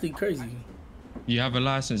is actually crazy. You have a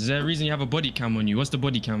license. Is there a reason you have a body cam on you? What's the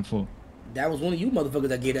body cam for? That was one of you motherfuckers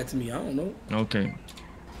that gave that to me. I don't know. Okay.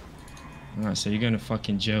 Alright, so you're going to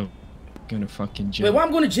fucking jail. Wait, what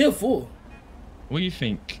I'm going to jail for? What do you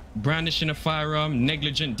think? Brandishing a firearm,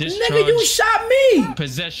 negligent discharge. Nigga, you shot me!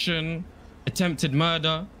 Possession, attempted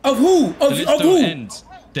murder. Of who? Of who?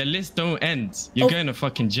 The list don't end. You're going to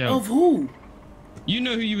fucking jail. Of who? You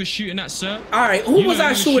know who you were shooting at, sir? Alright, who was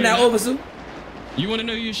I shooting at, officer? You want to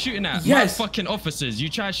know who you're shooting at? Yes. My fucking officers. You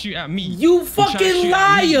try to shoot at me. You fucking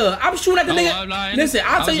liar. I'm shooting at the nigga. I'm lying. Listen,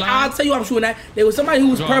 I'll tell you I'm shooting at. There was somebody who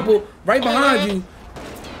was purple right behind you.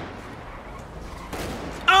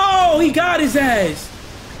 Oh, he got his ass.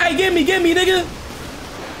 Hey, get me, nigga.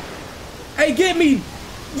 Hey, get me.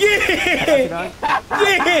 Yeah.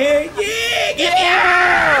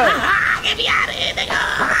 Get me out of here, nigga.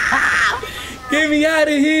 Get me out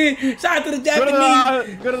of here. Shout out to the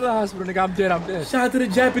Japanese. Go to the hospital, nigga. I'm dead. Shout out to the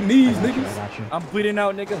Japanese, niggas. I'm bleeding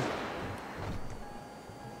out, nigga.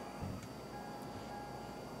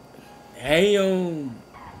 Damn.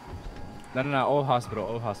 No. Old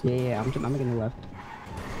hospital. Yeah. I'm making a left.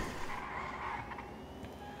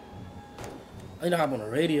 I need to hop on the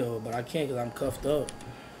radio, but I can't because I'm cuffed up.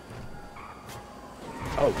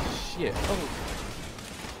 Oh, shit. Oh.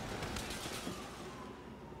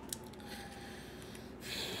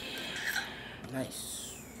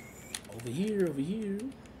 Nice. Over here.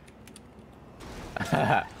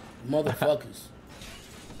 Motherfuckers.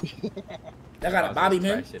 That got a bobby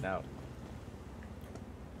pin?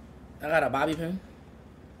 I got a bobby pin?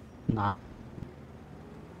 Nah.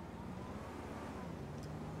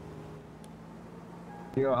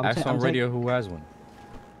 Ask on radio who has one.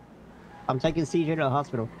 I'm taking CJ to the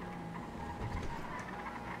hospital.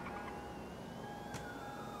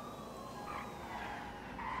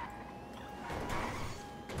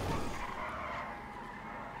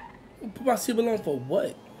 Put my seatbelt on for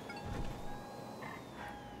what?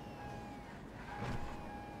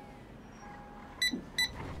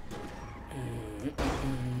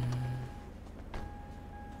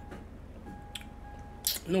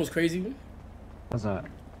 You know what's crazy? What's that?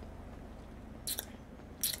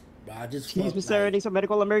 Bro, I just excuse me, sir. Need some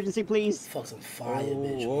medical emergency, please. Fuck some fire,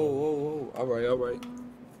 bitch. Whoa. All right.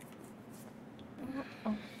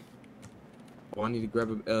 Oh, I need to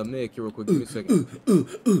grab a med kit real quick. Give me a second.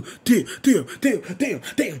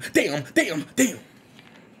 Damn.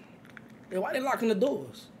 Hey, why they locking the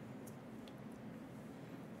doors?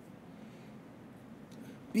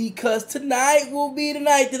 Because tonight will be the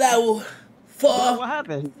night that I will fall what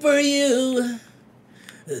happened? For you.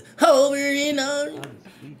 Over and on.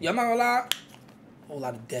 Yeah, I'm not gonna lie. Whole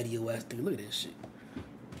lot of daddy ass thing. Look at this shit.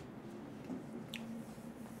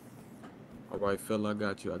 All right, fella, I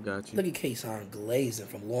got you. Look at K-Son glazing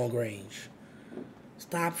from long range.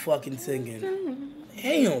 Stop fucking singing.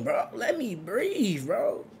 Damn, bro. Let me breathe,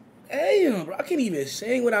 bro. Damn, bro. I can't even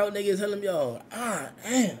sing without niggas telling me, yo, damn,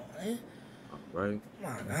 man. right?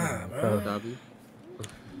 My God, bro. Copy.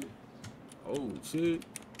 Oh shit.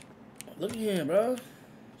 Look at him, bro.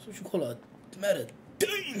 That's what you call a meta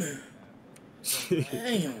demon.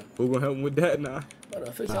 Damn. Who gonna help him with that now? I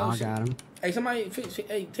got him. Hey, somebody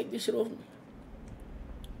hey, take this shit off me.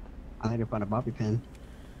 I need to find a bobby pin.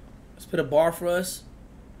 Let's put a bar for us.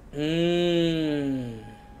 Where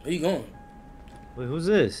you going? Wait, who's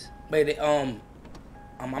this? Wait, I'm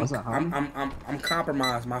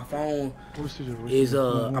compromised. My phone is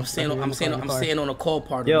I'm staying on a call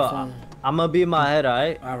part Yo, of the phone. I'm gonna be in my head,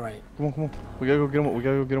 alright? Alright. Come on. We gotta go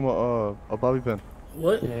get him a bobby pin.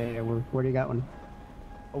 What? Yeah. Where do you got one?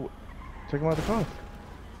 Oh, take him out the car.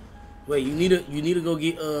 Wait, you need to go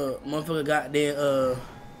get motherfucker goddamn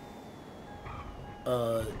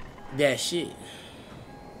that shit.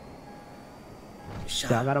 So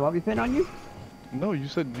I got a bobby pin on you? No, you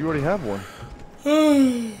said you already have one.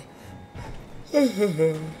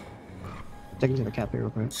 Take him to the cafe real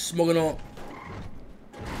quick. Smoking on.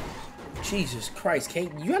 Jesus Christ,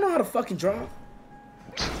 can't you know how to fucking drive?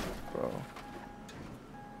 Bro.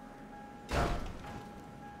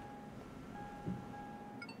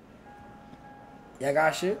 Y'all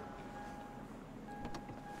got shit?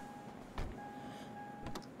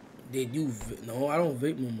 Did you no, I don't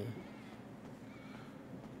vape no more.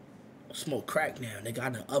 I smoke crack now. Nigga, I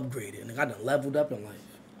done upgraded. Nigga, I done leveled up in life.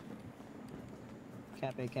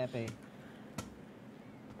 Cafe.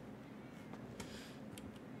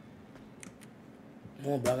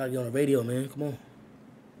 Come on, bro. I gotta get on the radio, man. Come on.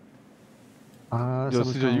 Yo,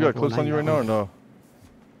 CJ, you got clips on you right now or no?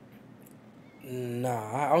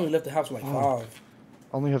 Nah, I only left the house with like 5.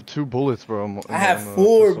 I only have 2 bullets, bro. I have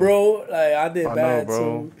 4, bro. Like, I did bad,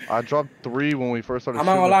 bro. too. I dropped 3 when we first started I'm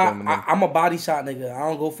not shooting gonna lie. them. I'm a body shot nigga. I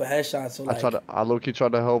don't go for headshots. So like, I low-key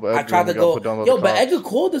tried to help Edgar. I tried to go. Down Yo, but Edgar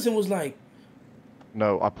called us and was like,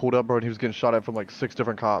 no, I pulled up, bro, and he was getting shot at from like 6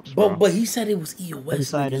 different cops, bro. But he said it was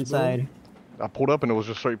EOS. Inside. I pulled up and it was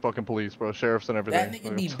just straight fucking police, bro. Sheriffs and everything. That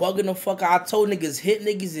nigga be bugging the fuck out. I told niggas, hit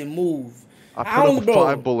niggas and move. I put up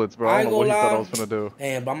 5 bullets, bro. I don't know what he thought I was gonna do.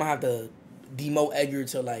 Damn, but I'm gonna have to demote Edgar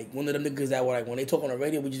to like one of them niggas that were like when they talk on the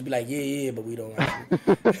radio, we just be like, yeah, but we don't like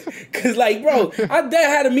Cause like, bro, I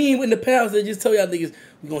had a meme in the past that just tell y'all niggas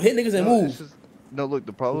we gonna hit niggas and move. No, look,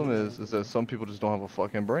 the problem is that some people just don't have a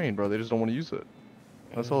fucking brain, bro. They just don't want to use it.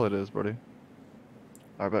 That's all it is, buddy.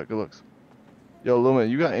 All right, bet. Good looks. Yo, Lumen,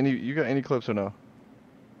 you got any clips or no?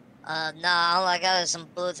 Nah, all I got is some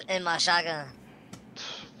bullets in my shotgun.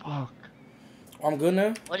 Fuck. I'm good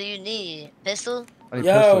now. What do you need? Pistol? I need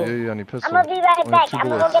pistol. Yeah, I need pistol. I'm gonna be right back. I'm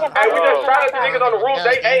gonna get a Hey, we just shot at the niggas on the roof.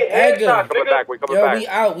 They ain't headshots, nigga.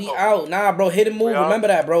 Yo, we out. Nah, bro, hit and move. Remember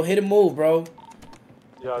that, bro. Hit and move, bro.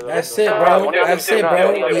 That's it, bro. That's it,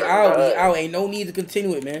 bro. We out. Ain't no need to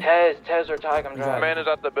continue it, man. Tez or Tyke, I'm driving. Man is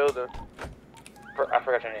at the building. I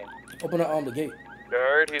forgot your name. Open up the gate.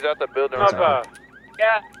 Nerd, he's at the building.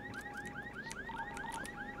 Yeah.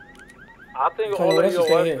 I think all of your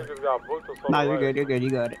niggas got booked or something. Nah, you're good. You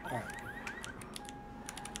got it.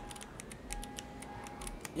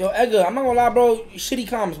 Yo, Edgar, I'm not gonna lie, bro. Shitty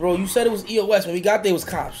comms, bro. You said it was EOS. When we got there, it was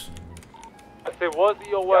cops. I said, what's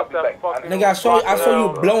EOS that fucking... Nigga, I saw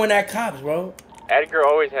you blowing at cops, bro. Edgar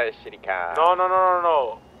always had shitty comms.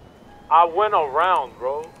 No. I went around,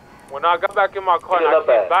 bro. When I got back in my car and I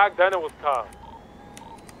came back, then it was cops.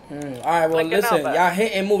 Alright, well, listen. Y'all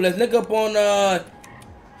hit and move. Let's link up on,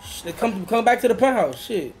 come back to the penthouse.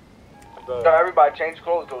 Shit. So everybody change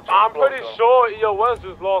clothes, though. I'm pretty sure EOS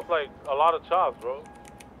just lost, like, a lot of chops, bro.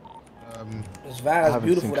 It's vast. That's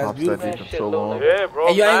beautiful. That's beautiful. So long. Yeah, bro.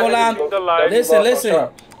 Hey, yo, I ain't gonna lie. Listen.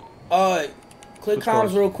 Click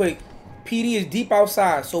comms real quick. PD is deep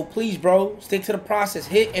outside, so please, bro, stick to the process.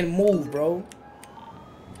 Hit and move, bro.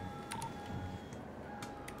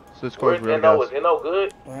 Switch cars, we already Is no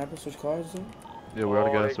good? What happened? Switch cars, though? Yeah, we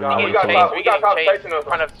already got we got cops chasing in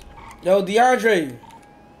front of. Yo, DeAndre.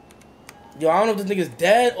 Yo, I don't know if this nigga's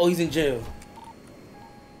dead or he's in jail.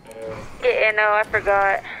 Yeah, no, I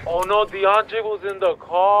forgot. Oh no, DeAndre was in the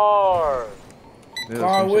car. Yeah,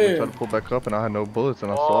 Car where? I tried to pull back up and I had no bullets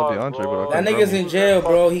and I saw DeAndre, but I that nigga's in jail,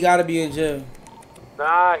 bro. He gotta be in jail.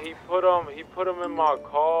 Nah, he put him in my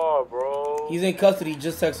car, bro. He's in custody.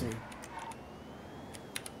 Just text me.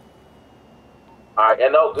 Alright,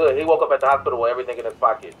 and no good. He woke up at the hospital with everything in his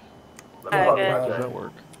pockets. How does that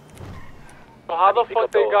work? So how the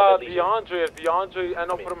fuck they got DeAndre if DeAndre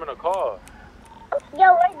end up put him in a car?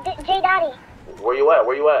 Yo, where's J Dottie? Where you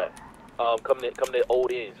at? Come to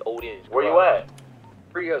old ends. Where you at?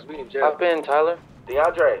 Free us, we in jail. Hop in, Tyler.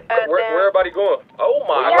 DeAndre. Where everybody going? Oh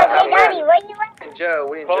my Yo, god. J Dottie, where you at? In jail,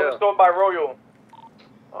 we in Close jail. the store by Royal.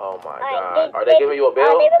 Oh my god. Are they giving you a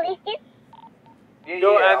bill? They released you? Yeah,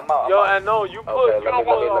 Yo, yeah, and, I'm out. yo, and no, you put. Okay, let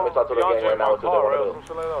me talk to the gang right now. Some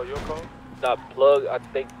shit like that. Your call. Nah, plug. I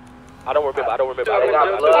think. I don't remember. They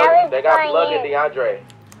got plug. They got plug and DeAndre.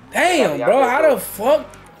 Damn, bro, how the fuck?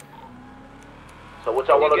 So what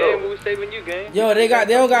y'all want to do? We saving you, gang. Yo, they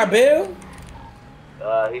don't got bail?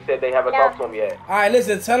 He said they haven't talked to him yet. All right,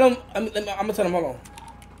 listen, tell him. I'm gonna tell him. Hold on.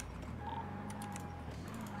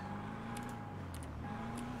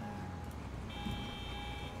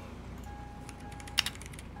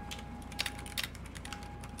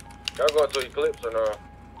 Y'all going to Eclipse or no?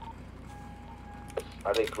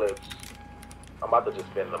 I think Clips. I'm about to just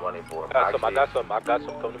spend the money for him. I got some.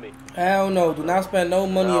 Come to me. Hell no, do not spend no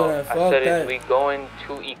money on that. Fuck I said that. we going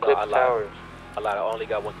to Eclipse Towers. I lied. I only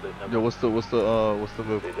got one Clip. Yo, what's the move? I'm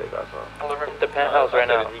at the penthouse right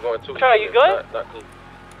now. We going to. Try, you good? Not Clip.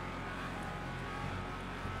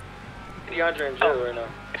 DeAndre in jail right now.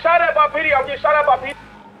 Shot at by PD. I'm getting shot at by PD.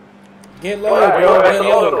 Get low, bro. Get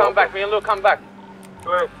low. Come back. Me and Lil, come back.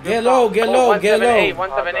 Get low. Get low. Get low.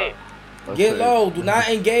 178. Get low. Do not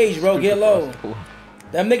engage, bro. Get low.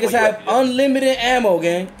 Them niggas have unlimited ammo,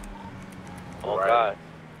 gang. Oh God.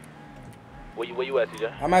 Where you at,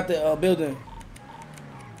 CJ? I'm at the building.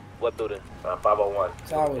 What building? 501.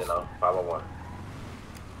 Towers. 501.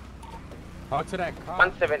 Talk to that car.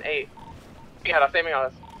 178. We had a saving on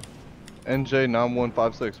us. NJ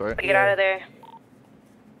 9156, right? Get out of there.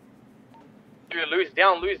 Dude, Louis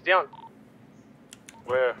down.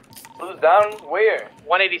 Where? Who's down? Where?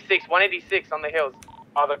 186 on the hills.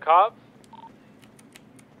 Are the cops?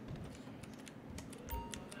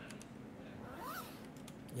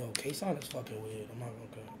 Yo, K-Son is fucking weird. I'm not gonna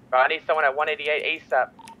go. Bro, I need someone at 188 ASAP.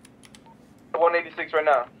 186 right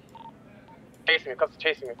now. Cops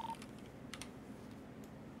chasing me.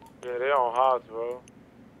 Yeah, they on Hobbs, bro.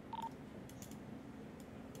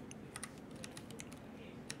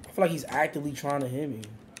 I feel like he's actively trying to hit me.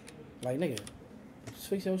 Like, nigga, just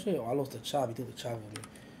fix your shit. Oh, I lost the chop. He took the chop with me.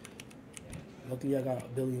 Luckily, I got a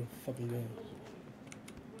billion fucking guns.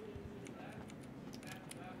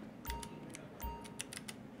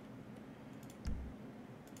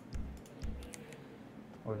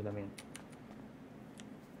 What does that mean?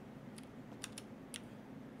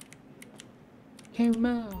 Hey,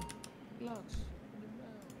 Mel. Lux.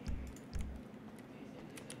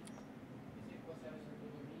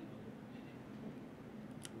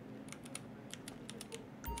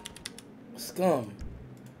 Scum.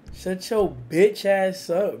 Shut your bitch ass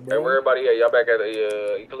up, bro. Hey, where everybody at? Y'all back at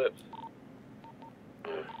the Eclipse?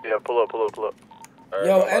 Yeah, pull up. Right,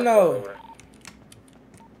 Yo, Eno.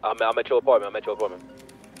 I'm at your apartment.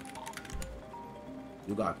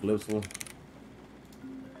 You got clips for?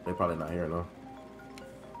 They probably not here, no.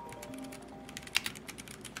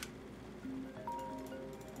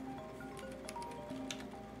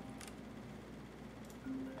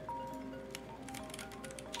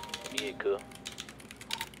 Yeah, cool.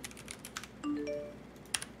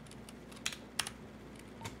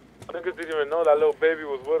 Niggas didn't even know that little baby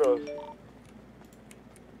was with us.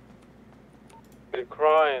 They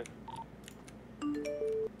crying.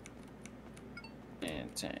 And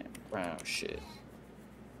brown shit.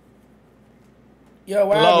 Yo,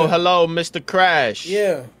 what happened? Hello, Mr. Crash.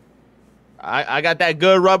 Yeah. I got that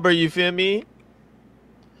good rubber, you feel me?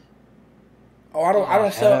 Oh, I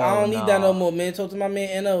don't need that no more, man. Talk to my man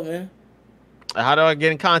N.O., man. How do I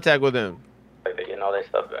get in contact with him? They're getting all their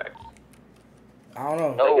stuff back. I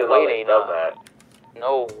don't know. No way they not.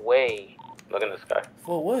 No way. Look in the sky.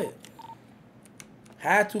 For what?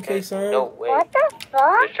 Hi, 2K, son. No way. What the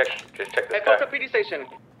fuck? Just check the Hey, sky. go to PD station.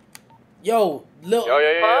 Yo,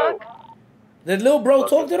 Yo. Did Lil Bro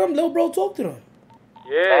talk to them? Lil Bro talk to them.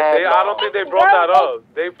 Yeah, I don't think they brought that up.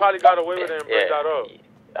 They probably got away with it and bring that up.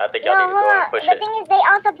 I think Yo, y'all need to hold go on. and push The it. thing is, they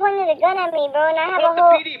also pointed a gun at me, bro, and I have a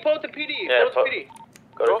whole... Pull up the PD. Yeah, Pull up the PD.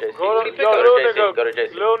 Go to JC. Go to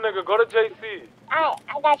JC. Little nigga, go to JC. Alright,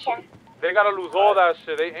 I gotcha. They gotta lose all that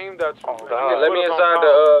shit. They aimed at you. Let me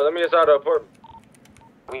inside the apartment.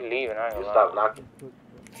 We leaving. I ain't gonna Stop knocking.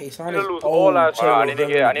 K-Son They is lose all that shit. I need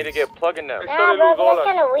to get plug in there. Nah, bro, that's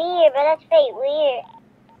kind of weird, bro. That's fake weird.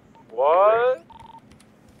 What?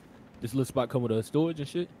 This little spot come with a storage and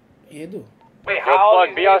shit? Yeah, it do. Wait, Yo, how?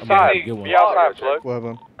 Plug, be outside. Be outside, Plug. What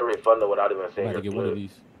happened? I refund it without even I'm saying about to get one of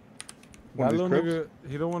these. That little nigga,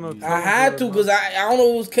 he don't want to. I had to, because I don't know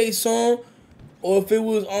if it was K-Son or if it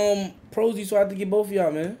was Prosy, so I had to get both of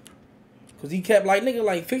y'all, man. Because he kept like, nigga,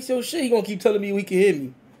 like, fix your shit. He gonna keep telling me he can hit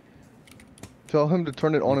me. Tell him to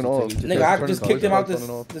turn it on and off. Nigga, I just kicked him out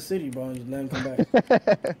the city, bro, and just let him come back.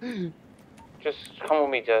 Just come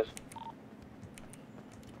with me, Jess.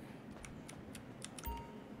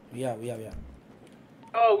 Yeah.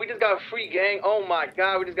 Oh, we just got free, gang. Oh my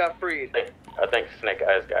god, we just got free. I think Snake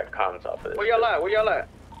Eyes got comms off of this. Where y'all at? Where y'all at?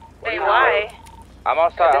 Hey, why? I'm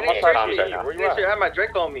outside. I'm outside. Where you at? I have my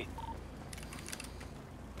Drake on me.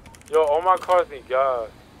 Yo, all my cars need gas.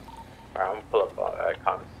 Alright, I'm gonna pull up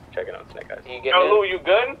comms, checking on Snake Eyes. Yo, Lou, you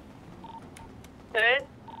good? Good.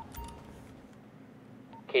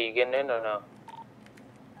 Okay, you getting in or no?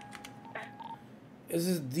 This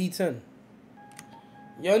is D10.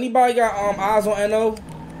 Yo, anybody got eyes on NO? Get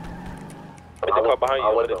the car behind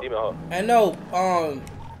you with the demon hawk. NO,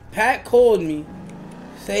 Pat called me,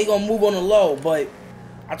 say he gonna move on the low, but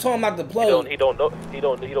I told him not to play. He don't know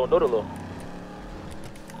the law.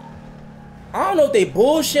 I don't know if they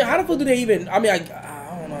bullshit. How the fuck do they even? I mean, I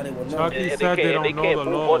don't know how they would know. Chucky said they don't know the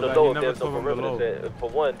law. Like, he never told them the law. For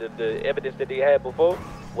one, the evidence that they had before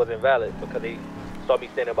wasn't valid because they saw me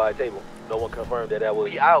standing by a table. No one confirmed that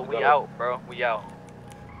was. We out, bro. We out.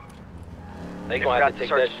 They gonna have to take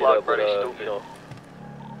that shit up, but you know.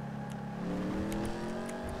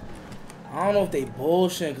 I don't know if they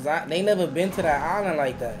bullshit because they never been to that island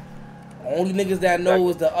like that. Only niggas that know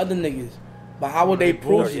is the other niggas. But how would they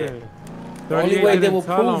prove it? The only way they will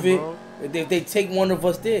prove it is if they take one of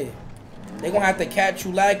us there. They gonna have to catch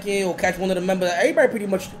you lacking or catch one of the members. Everybody pretty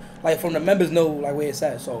much, like, from the members know like where it's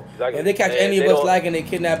at. So if they catch any of us lacking, they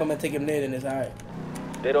kidnap them and take him there, then it's alright.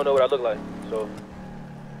 They don't know what I look like, so.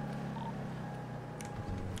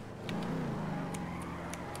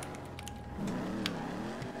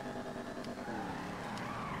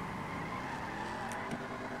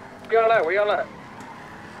 Where y'all at? Where y'all at?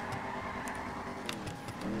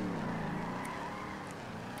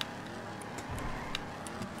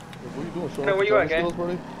 What you doing, Sean? Hey, where you at,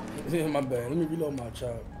 gang? My bad. Let me reload my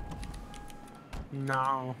chop.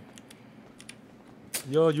 No.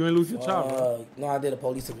 Yo, you ain't lose your chop, bro. No, I did a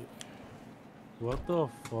police ticket. What the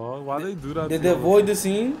fuck? Why they do that? Did they avoid the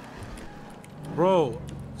scene? Bro,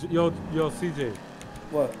 yo, CJ.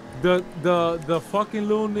 What? The fucking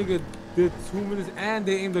little nigga did 2 minutes and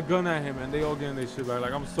they aimed a gun at him and they all getting their shit back.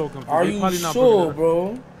 Like, I'm so confused. Are you sure,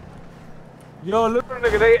 bro? Yo, look,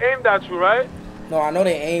 nigga, they aimed at you, right? No, I know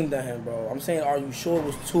they aimed at him, bro. I'm saying, are you sure it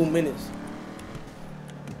was 2 minutes?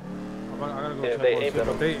 I gotta go check they aimed at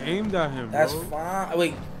him. They aimed at him, bro. That's fine.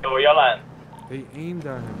 Wait. Yo, where y'all at? They aimed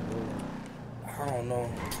at him, bro. I don't know.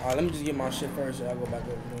 Alright, let me just get my shit first and I'll go back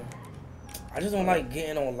over there. I just don't like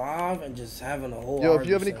getting on live and just having a whole Yo, if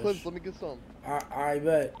you have any clips, let me get some. I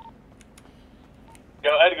bet. Yo,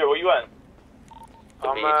 Edgar, where you at?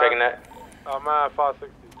 Checking that? I'm at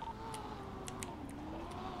 560.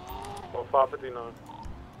 Or 559.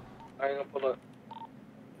 I ain't gonna pull up.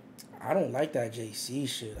 I don't like that JC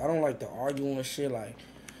shit. I don't like the arguing and shit. Like,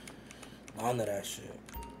 none of that shit.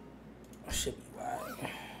 That shit be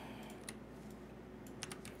whack.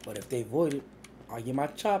 But if they void it, I'll get my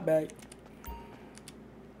chop back.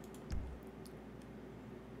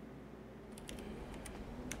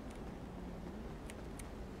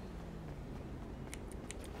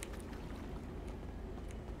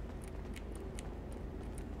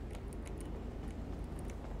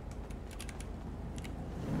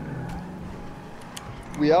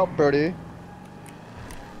 We out, Birdie.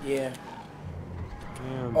 Yeah.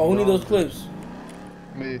 Damn, oh, who need bro. those clips?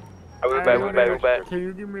 Me. We back. Can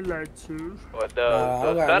you give me like 2? But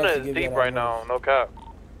the center is deep right now, no cap.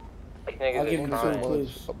 I'll give you 2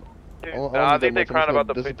 clips. I think they're crying about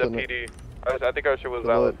the PD. I think our shit was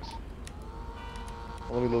valid.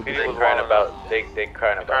 They crying about they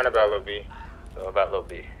crying about Lil B. So about Lil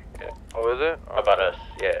B. Yeah. Oh, is it? About us,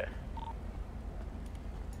 yeah.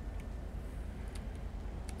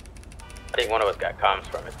 I think one of us got comms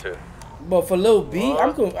from it too. But for Lil B,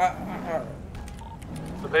 I'm cool.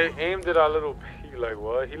 So they aimed at our little P, like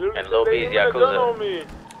what? He literally and Lil B is on me.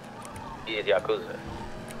 He is Yakuza.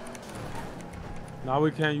 Now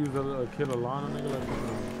we can't use a kid Alana, nigga. Like,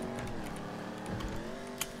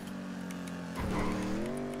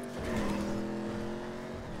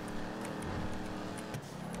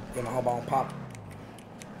 you know how about pop?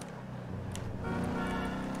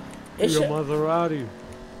 It's your Maserati.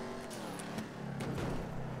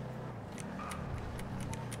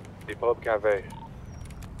 The Pull-Up Cafe.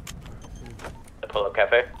 The Pull-Up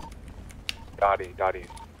Cafe? Dottie.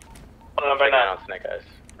 Hold on right now. Snake Eyes,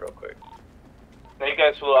 real quick. Snake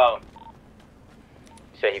Eyes flew out.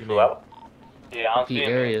 You say he flew out? Yeah, I don't see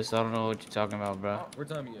him. Area, so I don't know what you're talking about, bro. Where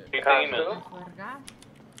Tommy at? He's saying it.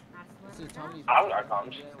 I don't got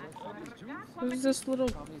comms. Who's this little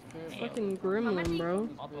fucking gremlin, bro?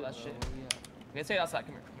 I'll pull that shit. Okay, stay outside.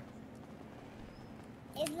 Come here.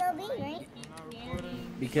 It's Lil B, right?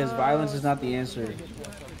 Because violence is not the answer.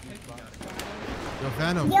 Yo,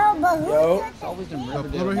 Fanum. Yo, but Yo. It's always in Yo,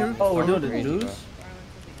 Riverdale. over here? Oh, we're doing the Crazy, news? bro.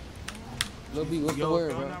 Lil B, what's the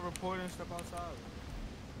word, bro? reporting stuff outside.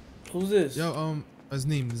 Who's this? Yo, his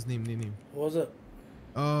name. What's up?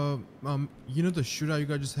 You know the shootout you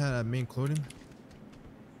guys just had at Main Clothing?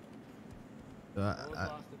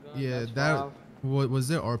 Yeah, that was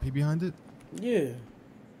there RP behind it? Yeah.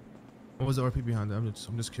 What was the RP behind it? I'm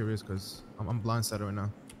just curious because I'm blindsided right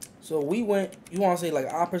now. So we went. You want to say like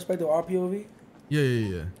our perspective, our POV?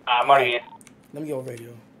 Yeah. I'm already in. Let me go on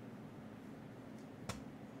radio.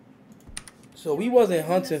 So we wasn't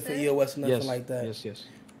hunting for EOS or nothing like that. Yes.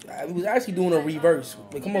 We was actually doing a reverse.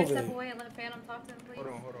 Wait, come over Step here. away and let Phantom talk to him, please. Hold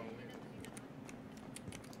on.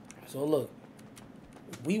 So look,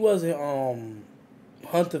 we wasn't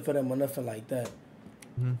hunting for them or nothing like that.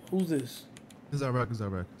 Who's this? It's alright.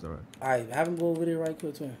 Alright, have him go over there right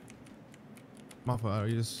quick, twin. My fault.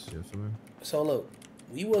 You just for me. So look,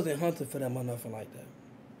 we wasn't hunting for them or nothing like that.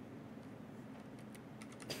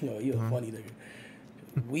 No, you're a funny nigga.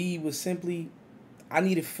 We was simply, I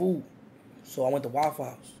needed food, so I went to Waffle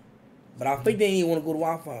House. But I think they didn't want to go to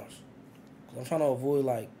Waffle House. Cause I'm trying to avoid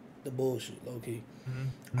like the bullshit, low key.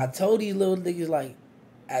 I told these little niggas like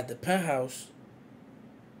at the penthouse.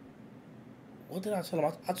 What did I tell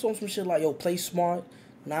them? I told them some shit like, yo, play smart,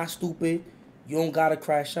 not stupid. You don't gotta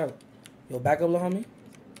crash out. Yo, back up, little homie.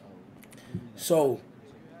 So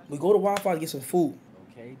we go to Waffle House to get some food.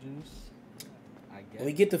 Okay, Juice. When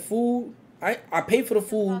we get the food, I pay for the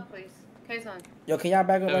food. Okay, son. Yo, can y'all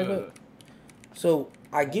back up right quick? So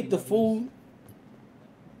I get the food.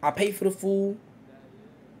 I pay for the food.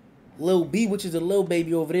 Lil B, which is the little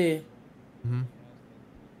baby over there.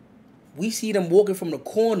 We see them walking from the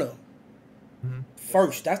corner.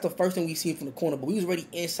 First, that's the first thing we see from the corner. But we was already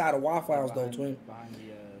inside the Waffle House though, twin.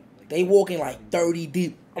 They walking like 30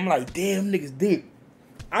 deep. I'm like, damn, niggas deep.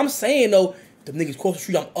 I'm saying though, the niggas cross the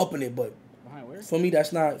street, I'm up in it, but for me,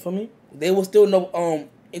 that's not for me. There was still no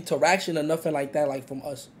interaction or nothing like that, like from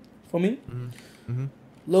us. For me,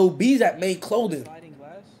 Lil B's at Made Clothing.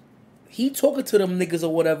 He talking to them niggas or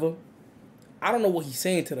whatever. I don't know what he's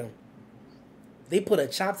saying to them. They put a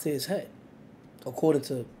chop to his head, according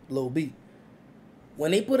to Lil B.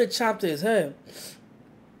 When they put a chop to his head,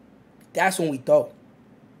 that's when we thought.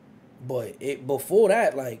 But before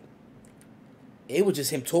that, like, it was just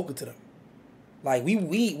him talking to them. Like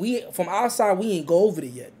we from our side, we ain't go over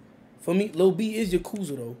it yet. For me, Lil B is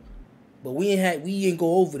Yakuza though, but we ain't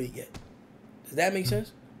go over it yet. Does that make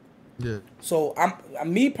sense? Yeah. So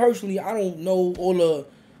me personally, I don't know all the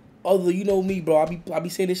other. You know me, bro. I be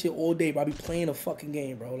saying this shit all day, bro. I be playing a fucking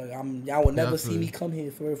game, bro. Like y'all will never see me come here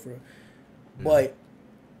for real. Yeah. But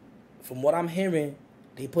from what I'm hearing,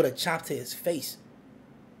 they put a chop to his face.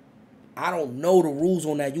 I don't know the rules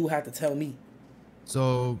on that. You have to tell me.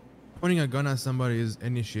 So pointing a gun at somebody is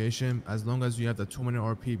initiation, as long as you have the 2-minute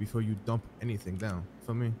RP before you dump anything down.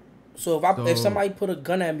 For me. So if somebody put a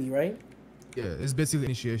gun at me, right? Yeah, it's basically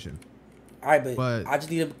initiation. All right, but I just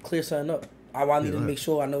need to clear something up. I need to make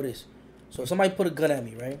sure I know this. So if somebody put a gun at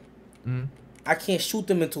me, right? I can't shoot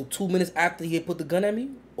them until 2 minutes after he put the gun at me,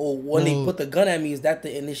 or when they put the gun at me, is that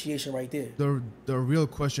the initiation right there? The real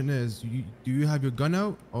question is, do you have your gun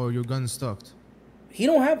out or your gun stuffed? He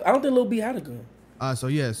don't have. I don't think Lil B had a gun.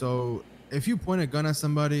 So if you point a gun at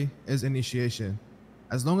somebody, it's initiation.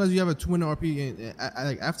 As long as you have a 2-minute RP,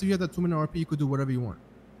 like after you have that 2-minute RP, you could do whatever you want.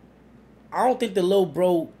 I don't think the little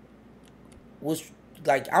bro was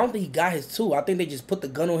like. I don't think he got his 2. I think they just put the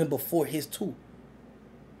gun on him before his 2.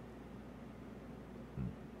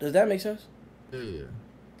 Does that make sense? Yeah.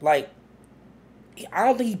 Like, I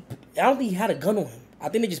don't think he had a gun on him. I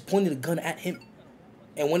think they just pointed the gun at him,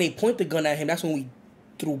 and when they point the gun at him, that's when we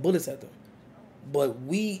threw bullets at them. But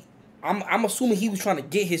I'm assuming he was trying to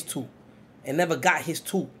get his 2, and never got his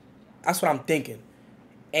 2. That's what I'm thinking.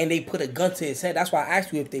 And they put a gun to his head. That's why I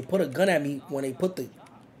asked you if they put a gun at me when they put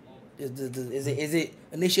is it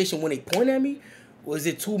initiation when they point at me, or is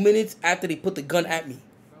it 2 minutes after they put the gun at me?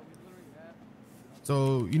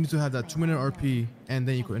 So you need to have that 2-minute RP, and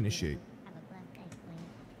then you could initiate.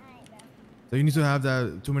 So you need to have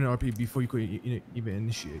that 2-minute RP before you could even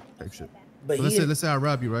initiate type shit. But so let's say I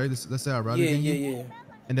rob you, right? Let's say I rob you. Yeah.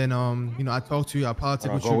 And then I talk to you, I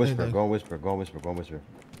politic with you. Go whisper.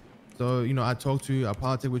 So I talk to you, I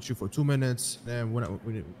politic with you for 2 minutes. Then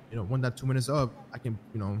when that 2 minutes up, I can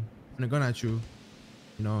point a gun at you.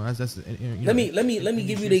 That's let me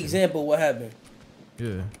give you the example of what happened.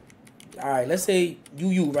 Yeah. All right, let's say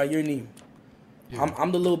you right, your name. Yeah.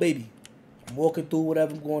 I'm the little baby. I'm walking through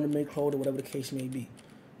whatever, I'm going to make clothes or whatever the case may be.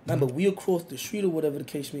 Remember, we across the street or whatever the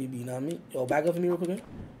case may be. You know what I mean? Yo, back up for me real quick.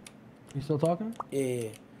 You still talking? Yeah.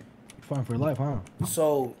 fighting for your life, huh?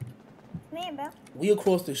 So, Come here, bro. we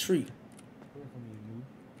across the street.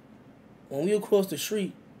 When we across the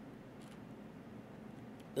street,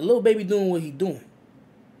 the little baby doing what he doing.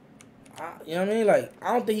 You know what I mean? Like,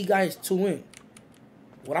 I don't think he got his 2 in.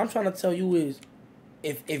 What I'm trying to tell you is,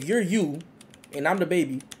 if you're you, and I'm the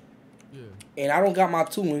baby, and I don't got my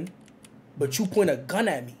 2 in, but you point a gun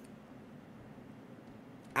at me,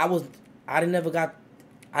 I never got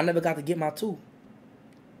to get my 2.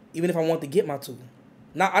 Even if I want to get my 2.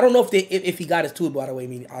 Now I don't know if he got his 2, by the way. I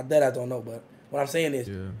mean, I don't know, but what I'm saying is,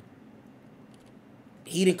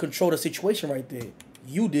 he didn't control the situation right there.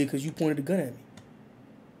 You did because you pointed the gun at me.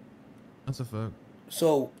 That's a fact.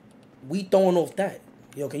 So we throwing off that.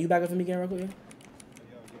 Yo, can you back up for me again real quick?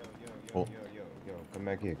 Yo, come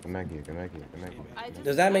back here.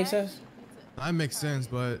 Does that make sense? That makes sense,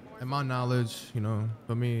 but in my knowledge, you know,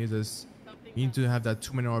 for me, it's just you need to have that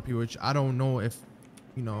 2 minute RP, which I don't know if,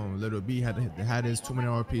 you know, Little B had his 2 minute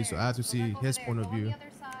RP, so I have to see his point of view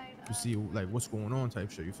to see like what's going on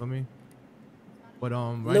type shit. You feel me? But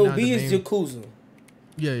right Lil now, B is Yakuza.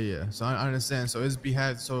 Yeah. So I understand. So his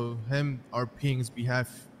behalf, so him RPing his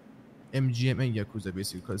behalf, MGM and Yakuza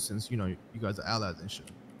basically, because since you know you guys are allies and shit.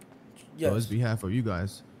 Yes. So his behalf of you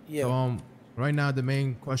guys. Yeah. So right now the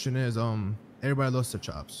main question is everybody lost their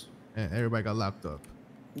chops and everybody got locked up.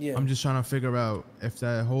 Yeah. I'm just trying to figure out if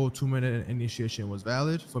that whole 2 minute initiation was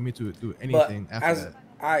valid for me to do anything after that.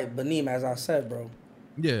 Alright, but Neem, as I said, bro.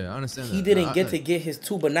 Yeah, I understand. He didn't get to get his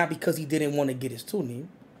 2, but not because he didn't want to get his 2, Neem.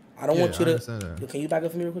 I don't want you to. Yo, can you back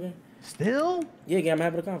up for me real quick? Still? Yeah, I'm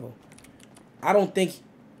having a convo. I don't think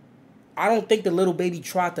the little baby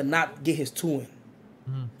tried to not get his 2 in.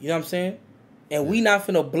 You know what I'm saying? And we not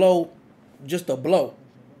finna blow just a blow.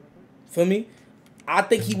 Feel me? I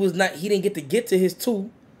think he didn't get to his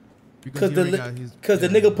 2 because the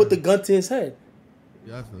nigga put the gun to his head.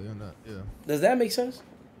 Yeah, I feel you on that. Yeah. Does that make sense?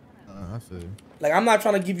 I feel you. Like, I'm not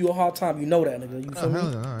trying to give you a hard time. You know that, nigga. You feel me?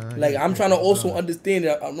 No, like, I'm trying to also understand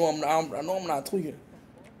that. I know I'm not tweaking.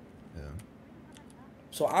 Yeah.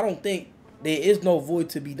 So I don't think there is no void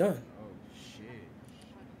to be done.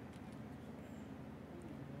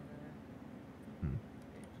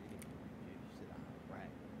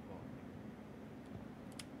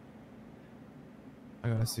 I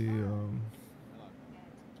gotta see.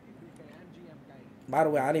 By the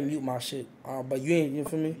way, I didn't mute my shit, but you ain't. You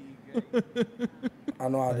feel me? I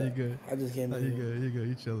know I did. Good. I just can't. You good.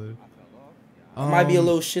 You chilling. It might be a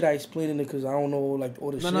little shit I explaining it because I don't know like all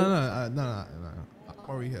the shit. No. I'm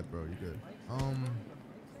already here, bro. You good?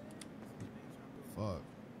 Fuck.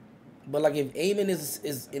 But like, if aiming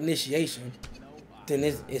is initiation, then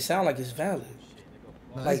it sounds like it's valid.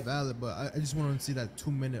 No, like, it's valid, but I just want to see that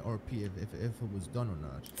 2 minute RP if it was done or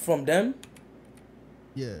not. From them?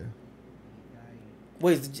 Yeah.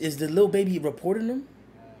 Wait, is the little baby reporting them?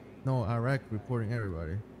 No, Iraq reporting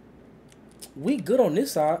everybody. We good on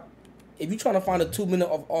this side. If you trying to find a 2 minute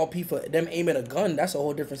of RP for them aiming a gun, that's a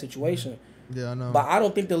whole different situation. Yeah, I know. But I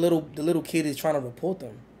don't think the little kid is trying to report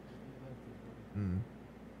them.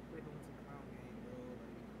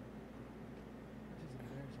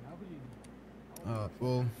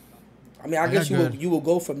 Well, I mean, I guess you will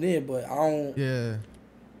go from there, but I don't. Yeah.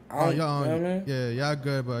 I don't. You know what I mean? Yeah, y'all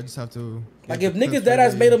good, but I just have to. Like, if niggas that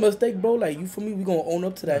has made a mistake, bro, like, you for me, we gonna own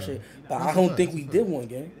up to that shit. But I don't think we did one,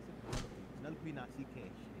 gang.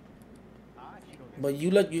 But I'm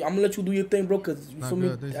gonna let you do your thing, bro, cause you feel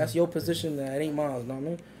me. That's your position. That ain't mine. You know what I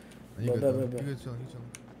mean? You good, chilling.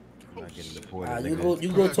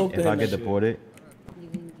 You go talk to him. If I get deported.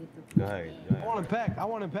 Go ahead. I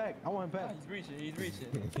want him back.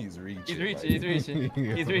 He's reaching.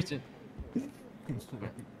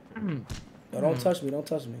 Yo, don't touch me.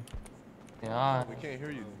 Yeah. We can't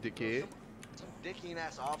hear you, dickhead. Some dicking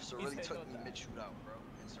ass officer really took me mid shootout, bro.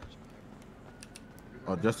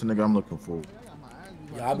 Oh, just the nigga I'm looking for.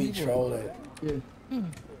 Y'all be trolling.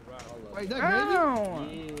 Wait, that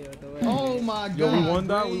gravy? Yeah, oh my god. Yo, we won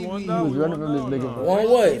that. We won that. He was running from this nigga. One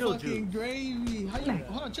way. Fucking gravy. How you?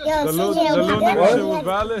 Hold on, The little nigga shit was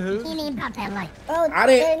valid. He didn't pop that light. Bro, I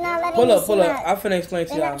didn't. Pull up. I'm finna explain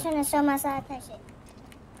to They're y'all. not trying to show my side type shit.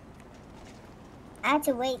 I had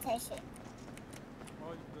to wait type shit.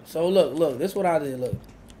 So look. This is what I did. Look,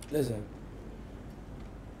 listen.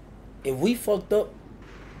 If we fucked up,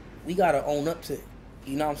 we gotta own up to it.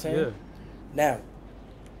 You know what I'm saying? Yeah. Now,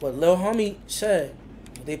 what Lil Homie said,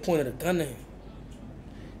 they pointed a gun at him.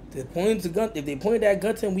 If they pointed that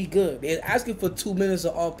gun to him, we good. They're asking for 2 minutes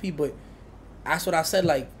of RP, but that's what I said.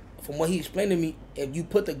 Like, from what he explained to me, if you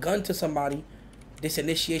put the gun to somebody, this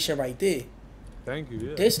initiation right there. Thank you.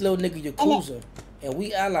 Yeah. This little nigga Yakuza, and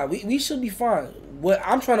we ally. We should be fine. What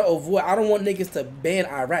I'm trying to avoid, I don't want niggas to ban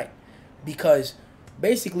Iraq, because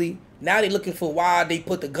basically now they looking for why they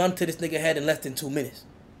put the gun to this nigga head in less than 2 minutes.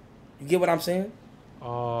 You get what I'm saying?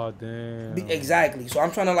 Oh damn. Exactly. So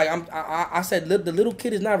I'm trying to I said the little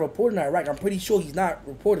kid is not reporting Iraq. I'm pretty sure he's not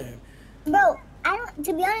reporting him. Bro, I don't.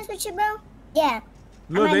 To be honest with you, bro. Yeah.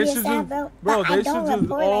 Look, I might they be a should staff, just, bro. they should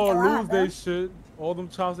just all like lose their shit. All them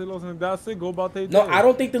chops they lost, and that's it. Go about their No, day. I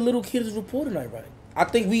don't think the little kid is reporting Iraq. I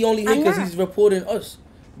think we only hit because he's reporting us,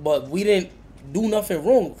 but we didn't do nothing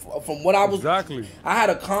wrong. From what I was, exactly. I had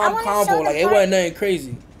a calm convo. Like it wasn't nothing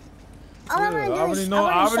crazy. I already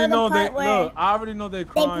know they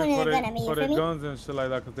crying for their guns and shit like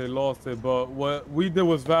that because they lost it. But what we did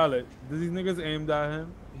was valid. These niggas aimed at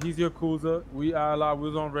him. He's your cruiser. We allied. We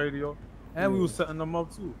was on radio, and we was setting them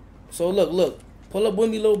up too. So look, pull up with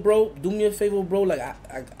me, little bro. Do me a favor, bro. Like I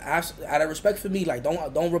out of respect for me, like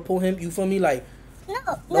don't report him. You feel me? Like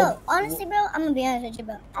no. Honestly, bro, I'm gonna be honest with you,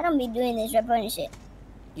 bro. I don't be doing this reporting shit.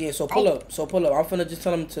 Yeah. So pull up. I'm finna just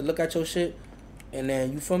tell him to look at your shit, and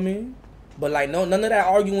then you feel me. But like none of that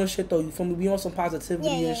arguing shit though. You feel me? We on some positivity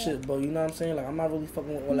and shit, bro. You know what I'm saying? Like I'm not really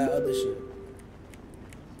fucking with all that other shit.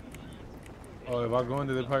 Oh, if I go in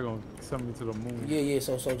there, they probably gonna send me to the moon. Yeah.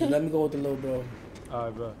 So just let me go with the little bro.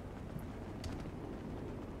 Alright, bet.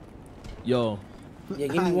 Yo. Yeah,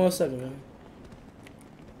 give me 1 second, man.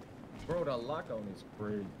 Bro, the lock on is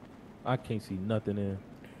crazy. I can't see nothing in.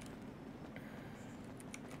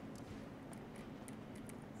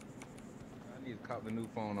 I need to cop the new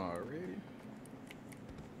phone already.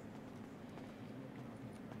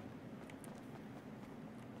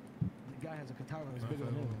 The guy has a katana that's bigger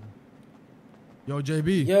than him. Yo,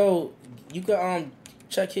 JB. Yo, you can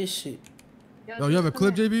check his shit. Yo, you have a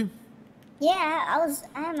clip, JB? Yeah, I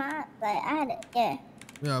had my, like, I had it, yeah.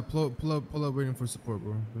 Yeah, pull up, waiting for support,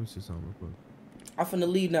 bro. Let me see something real quick. I'm finna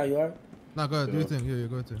leave now, you alright? Nah, go ahead, do your thing. Yeah,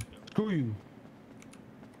 go ahead. Screw you.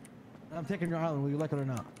 I'm taking your island, whether you like it or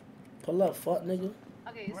not. Pull up, fuck nigga.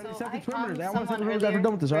 Okay, Already so set the I perimeters. found I want to set the someone perimeters after earlier,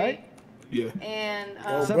 done with this, alright? Yeah. And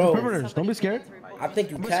Set the perimeters. Don't be scared. I think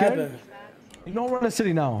you Don't be capping. scared. You know who run the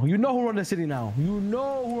city now. You know who run the city now. You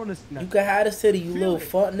know who run the city now. You can have the city, you little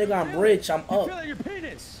fuck nigga. I'm rich. I'm You up. feel like your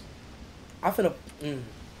penis. I finna.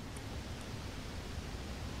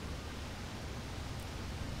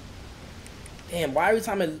 Damn, why every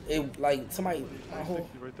time it like somebody my whole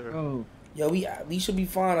right there. Oh. Yo, we should be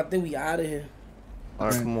fine. I think we out of here.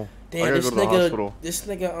 Alright, come on. Damn, I gotta go to the hospital. this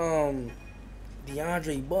nigga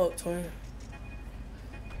DeAndre booked, twin.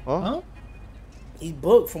 Huh? He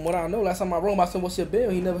booked from what I know. Last time I wrote him, I said, "What's your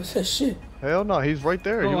bill?" He never said shit. Hell no, he's right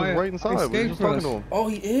there. He was right inside. We were just talking to him. Oh,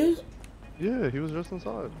 he is? Yeah, he was just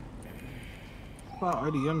inside.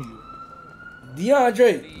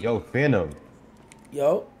 DeAndre. Yo, Fanum.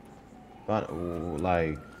 Yo.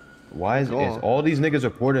 Like, why is all these niggas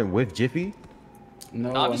reporting with Jiffy?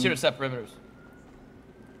 No, I'm just here to set perimeters.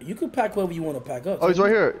 You can pack whatever you want to pack up. Oh, he's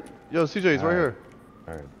right here. Yo, CJ, he's right here.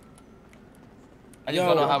 Alright. I just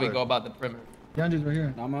don't know how we go about the perimeter. DeAndre's right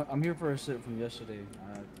here. No, I'm here for a shit from yesterday.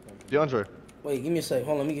 DeAndre. Wait, give me a sec.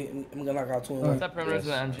 Hold on, I'm gonna knock out 2 and 1. Set perimeters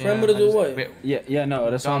and MGM. Perimeter do what? Yeah, no,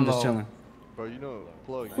 that's why I'm just chilling. Bro, you know,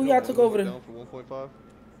 plug. Who y'all took over there? Down for 1.5.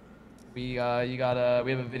 We we have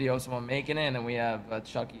a video of someone making it, and then we have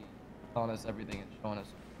Chucky telling us everything and showing us.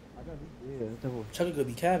 Chucky could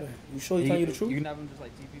be capping. You sure he's telling you the truth? You can have him just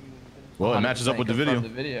like TP me when you finish. Well, it matches up with the video.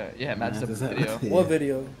 Yeah, it matches up with the video. What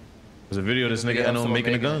video? There's a video of this nigga Eno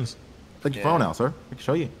making the guns. Take your phone out, sir. I can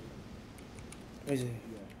show you. Let me see.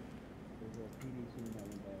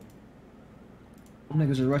 Them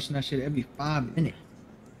niggas are rushing that shit every 5 minutes.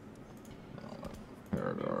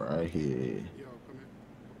 Here we go, right here.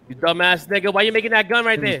 You dumbass nigga, why you making that gun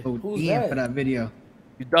right there? Who's that? For that video.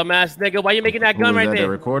 You dumbass nigga, why you making that gun right That there?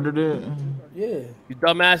 recorded it? Yeah. You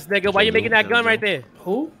dumbass nigga, why you making that gun right there?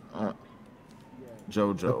 Who?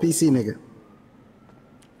 JoJo. A PC nigga.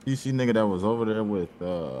 PC nigga that was over there with,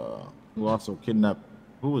 who also kidnapped,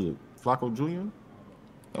 who was it? Flacco Jr.?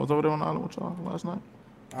 That was over there on the island with y'all last night?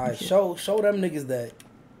 Alright, show them niggas that,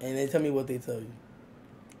 and they tell me what they tell you.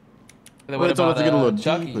 Then what about to get a little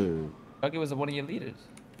Chucky? deeper. Chucky was one of your leaders.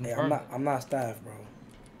 Hey, I'm not staff, bro.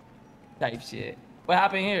 Type shit. What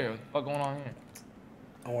happened here? What the fuck going on here?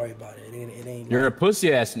 Don't worry about it. It ain't. You're a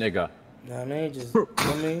pussy ass nigga. Know what I mean? Just, you know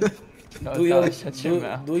what I mean? No, do your shut your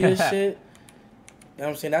mouth. do your shit. You know what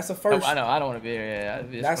I'm saying? That's the first. I know. I don't want to be here.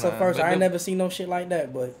 Yeah, that's the first. I ain't never seen no shit like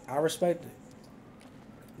that, but I respect it.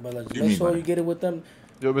 But let's make sure you get it with them.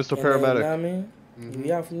 Yo, Mr. And Paramedic. Then, you know what I mean?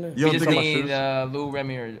 We out from there. We just need Lou,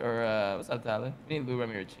 Remy, or what's up, Tyler? We need Lou,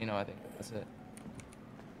 Remy, or Chino. I think that's it.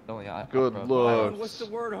 Only Good luck. What's the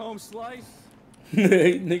word, home slice?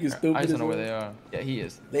 Niggas stupid. I just as don't know where hell. they are. Yeah, he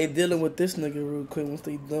is. They dealing with this nigga real quick. Once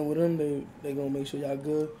they done with him, they gonna make sure y'all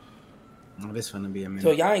good. Oh, this finna be a minute.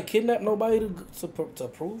 So y'all ain't kidnapped nobody to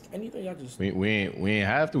prove anything. Y'all just We ain't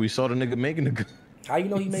have to. We saw the nigga making the gun. how you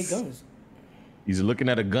know he made guns? He's looking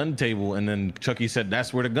at a gun table, and then Chucky said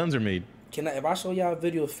that's where the guns are made. If I show y'all a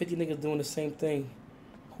video of 50 niggas doing the same thing,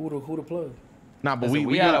 who the plug? Nah, but Listen,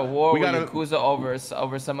 we had a war with Yakuza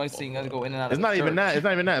over somebody seeing us go in and out of It's the not even church. that. It's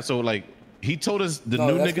not even that. So like, he told us the No,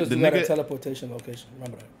 new that's nigga. 'cause The we got a nigga. teleportation location.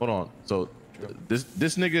 Remember that. Hold on. So this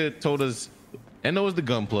nigga told us Eno is the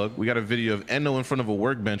gun plug. We got a video of Eno in front of a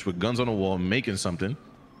workbench with guns on the wall making something.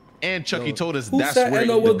 And Chucky told us that's where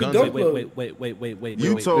the guns are. Wait.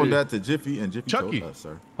 You told that to Jiffy, and Jiffy Chucky. told us,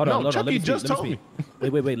 sir. Hold on, Chucky let me just speak, told me.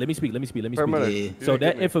 Wait. Let me speak. Per minute. Yeah. You So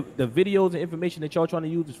didn't that give the videos and information that y'all trying to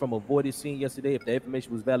use is from a voided scene yesterday. If the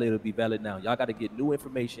information was valid, it'll be valid now. Y'all got to get new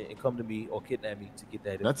information and come to me or kidnap me to get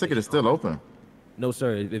that. That ticket is still open. No,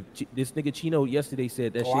 sir. If this nigga Chino yesterday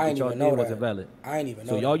said that Oh, shit I that ain't y'all even did know wasn't that. valid. I ain't even know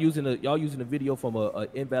So that. y'all using a video from a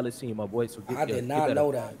invalid scene, my boy. So I did not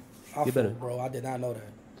know that. Get better. Bro, I did not know that.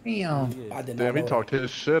 Damn. I did not Damn, he know talked his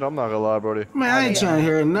shit. I'm not gonna lie, Brody. Man, I ain't trying to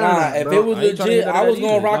hear none of Nah, that, if bro. it was I ain't tryna hear legit, none I of was that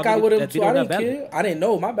gonna either. rock Y'all out with him that too. video I not didn't valid. care. I didn't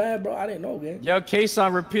know. My bad, bro. I didn't know, man. Yo,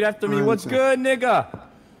 K-Son, repeat after me. What's good, nigga?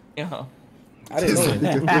 Yeah. I didn't know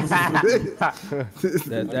that.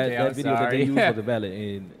 that video that they used was valid.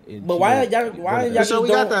 And But why y'all So we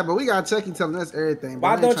just got don't? that, but we got Chucky telling us everything.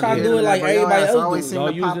 Why But I ain't don't y'all tryna do hear it none like of that, bro. Your everybody ass else always do? seem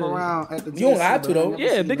to pop around at the You don't GC, have to bro. I though. never Yeah,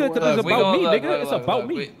 seen nigga, no because other- it's about me, nigga. It's look, about look,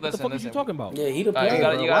 me. wait, What the listen, fuck is you listen. talking about? Yeah, he the Alright, player. you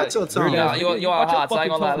gotta, Watch your tongue, yeah, bro. you are hot, so I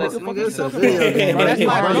ain't gonna lie. Listen, Nigga, it's a listen. video game. That's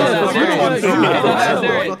my Bro, brother. it's That's a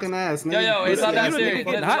serious. fucking ass, nigga. Yo, it's not that serious.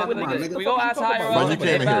 getting hot with Nigga, niggas. we go ask higher But you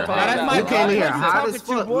came in here hot. You came in here hot as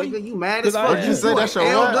fuck, nigga. You mad as fuck. What'd you say? That's your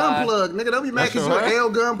L what? gun plug, nigga. Don't be mad because you're an L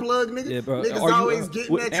gun plug, nigga. Yeah, bro. Niggas Are you- always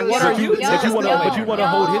getting at and your what are shit. you- But you wanna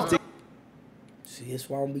hold his dick. See, that's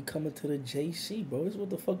why I'm be coming to the JC, bro. This is what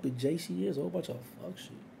the fuck the JC is. A whole bunch of fuck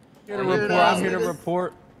shit. Here to report. I'm here to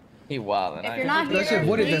report. He wildin'. If you're not That shit, here,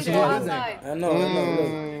 what is leave that? it What is that? outside. I know.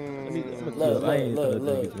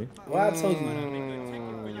 Look. Well, I told you.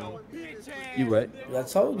 You right. I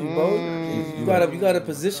told you, bro. You got a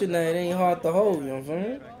position that it ain't hard to hold. You know what I'm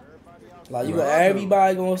saying? Like you got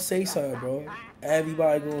everybody gonna say something, bro.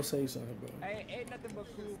 Everybody gonna say something, bro.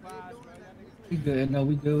 We good. No,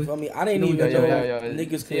 we good. I mean, I didn't even know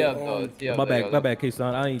niggas could. My bad,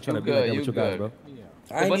 K-Son. I ain't trying to be like that with you guys, bro.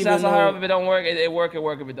 I ain't But even that's how know. if it don't work, it work.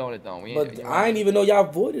 If it don't, it don't. But I ain't even know y'all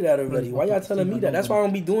voided that already. Why y'all telling me that? That's why I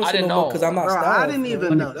don't be doing I shit didn't no more know. because I'm not Bro, staffed. I didn't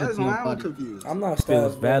even know. That's why I'm confused. I'm not If it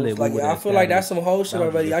was staffed. valid, Like we I would've feel like that's established some whole shit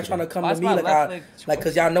boundaries already. Y'all yesterday. trying to come That's to me my like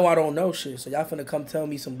cause y'all know I don't know shit. So y'all finna come tell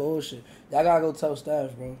me some bullshit. Y'all gotta go tell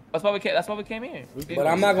staff, bro. That's why we came here. But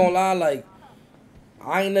I'm not gonna lie, like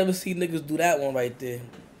I ain't never seen niggas do that one right there.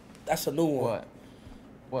 That's a new one.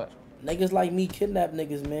 What? Niggas like me kidnap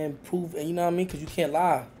niggas, man. Prove, and you know what I mean? Because you can't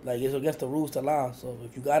lie. Like, it's against the rules to lie. So,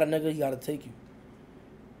 if you got a nigga, he got to take you.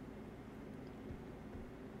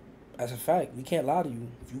 That's a fact. We can't lie to you.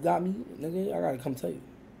 If you got me, nigga, I got to come tell you.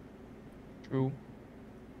 True.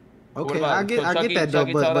 Okay, I get that though,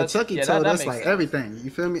 but Chucky told us like everything. You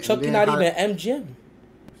feel me? Chucky not even MGM.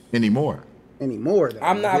 Anymore. Though,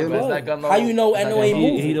 I'm not you feel me? blood. How you know NO ain't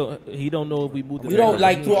moving? He don't know if we moved. We don't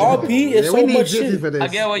like through RP. It's so much shit. I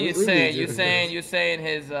get what you're saying. You're saying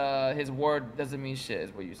his word doesn't mean shit.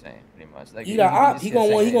 Is what you're saying, pretty much. Like He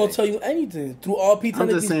gonna tell you anything through RP.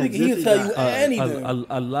 Technically speaking, he'll tell you anything.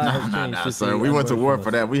 A lot has changed. Nah, sir. We went to war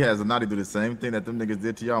for that. We had Zanati do the same thing that them niggas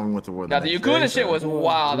did to y'all. And we went to war. Now the Yakuza shit was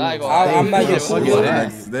wild. I'm not Yakuza. The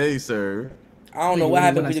next day, sir. I don't know what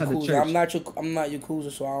happened with Yakuza. I'm not Yakuza,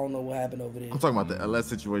 so I don't know what happened over there. I'm talking about the LS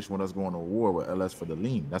situation with us going to war with LS for the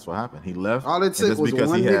lean. That's what happened. He left. All it took was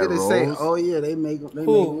one nigga to say, "Oh yeah, they make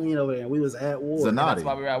lean over there." And we was at war. Zanati. That's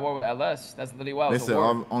why we were at war with LS. That's literally why. They said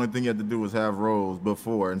only thing you had to do was have roles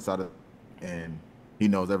before inside of, and he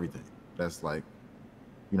knows everything. That's like,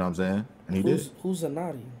 you know what I'm saying? And he did. Who's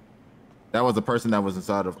Zanati? That was the person that was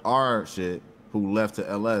inside of our shit who left to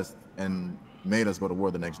LS and made us go to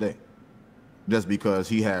war the next day. Just because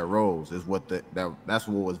he had roles is what that's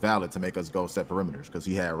what was valid to make us go set perimeters, because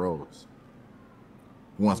he had roles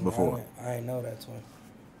once before. I ain't know that one.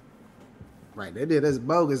 Right, they did us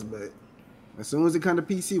bogus, but as soon as it come to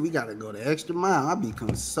PC, we gotta go the extra mile. I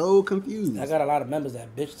become so confused. I got a lot of members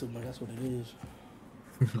that bitch too much. That's what it is.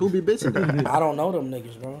 Who be bitching? I don't know them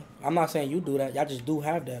niggas, bro. I'm not saying you do that. Y'all just do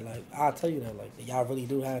have that. Like, I'll tell you that. Like, y'all really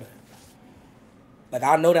do have that. Like,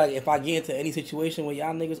 I know that if I get into any situation where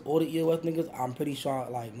y'all niggas or the EOS niggas, I'm pretty sure,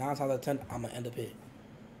 like, 9 times out of 10, I'm gonna end up here.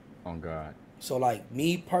 Oh, God. So, like,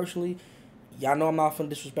 me personally, y'all know I'm not finna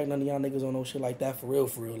disrespect none of y'all niggas on no shit like that for real.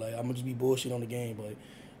 Like I'm gonna just be bullshit on the game, but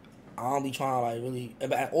I don't be trying to like really.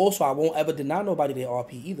 But also, I won't ever deny nobody their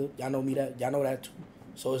RP either. Y'all know me that. Y'all know that too.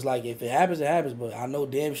 So it's like if it happens, it happens. But I know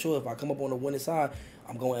damn sure if I come up on the winning side,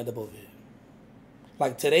 I'm gonna end up over here.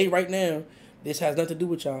 Like today, right now, this has nothing to do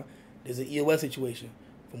with y'all. There's an EOS situation.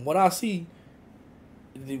 From what I see,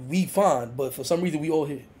 we fine, but for some reason we all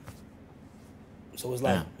here. So it's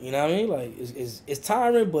like, you know what I mean? Like it's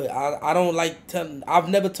tiring, but I don't like telling. I've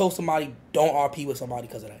never told somebody don't RP with somebody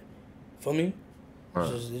because of that. For me,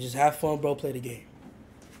 just have fun, bro. Play the game.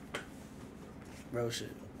 Real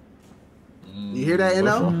shit. You hear that,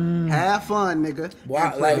 Eno? Have fun, nigga.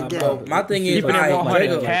 Well, like, bro, my thing is,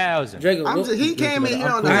 Draco, he came in here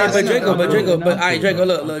on the.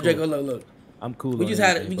 But Draco, look. I'm cool. We just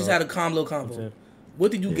had a calm little convo.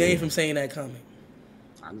 What did you gain from saying that comment?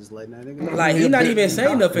 I'm just letting that nigga know. Like, he not even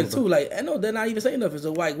saying nothing too. Like, I know they're not even saying nothing.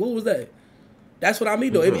 So, like, what was that? That's what I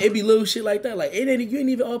mean, though. It be little shit like that. Like, you ain't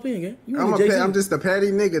even up in, again. I'm just a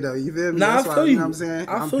petty nigga, though. You feel me? Nah, I feel you. You know what I'm saying?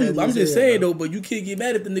 I feel you. I'm just saying, though, but you can't get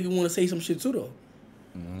mad if the nigga want to say some shit, too, though.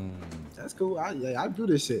 That's cool. I do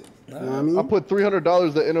this shit. You know what I mean? I put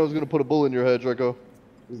 $300 that Eno's gonna put a bullet in your head, Draco.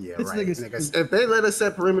 Yeah, right. Niggas, if they let us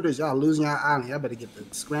set perimeters, y'all losing y'all island. Y'all better get the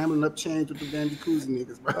scrambling up change with the Bandicoot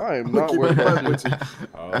niggas, bro. I am not worried about with you.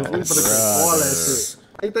 All that shit.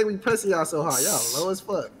 I think we pressing y'all so hard. Y'all low as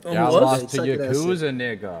fuck. Y'all lost to Yakuza,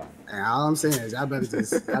 nigga. And all I'm saying is y'all better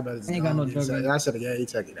just ain't got no drug. Y'all should have gave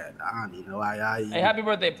Chucky that. I don't even know why y'all. Hey, happy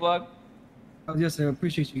birthday, Plug. Oh, yes, sir.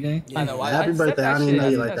 Appreciate you, gang. I know. Happy birthday. I didn't even know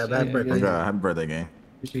you like that. Happy birthday. Happy birthday, gang.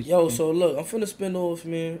 Yo, so look, I'm finna spin off,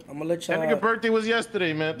 man. I'm gonna let y'all. That nigga birthday was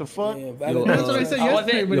yesterday, man. The fuck? Yeah, that's what I said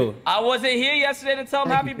yesterday. I wasn't here yesterday to tell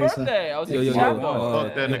him happy birthday. I was in Chicago.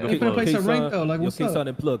 Fuck that nigga. He finna play some rank though. Like, what's up? Son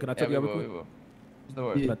and Plug. Can I talk to y'all real quick? What's the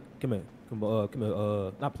word? Come here.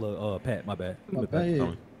 Not Plug. Pat. My bad. Come here,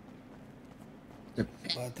 Pat.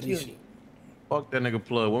 Fuck that nigga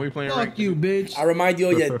Plug. When we playing rank? Fuck you, bitch. I remind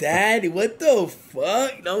you of your dad. What the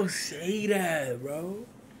fuck? Don't say that, bro.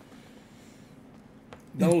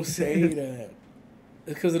 Don't say that.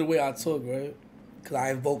 It's because of the way I talk, right? Because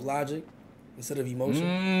I invoke logic instead of emotion.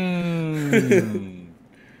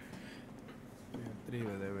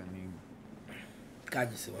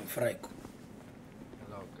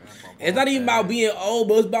 It's not even about being old,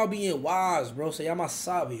 bro. It's about being wise, bro. Say, I'm a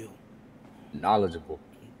sabio. Knowledgeable.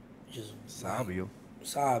 Just sabio.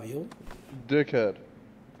 Sabio. Dickhead.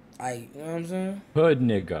 You know what I'm saying? Hood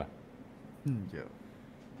nigga. Yeah.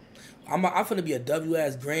 I'm finna be a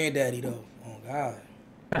W-ass granddaddy, though. Oh, God.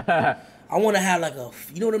 I want to have like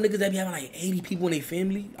you know them niggas that be having like 80 people in their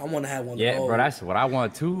family? I want to have one of those. Yeah, bro, that's what I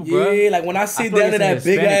want too, bro. Yeah, like when I sit down in that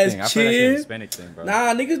big ass chair. Hispanic thing, bro.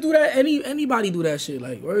 Nah, niggas do that. Anybody do that shit.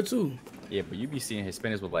 Like, word too. Yeah, but you be seeing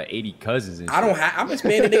Hispanics with like 80 cousins and shit. I'm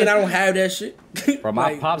Hispanic nigga and I don't have that shit. Bro,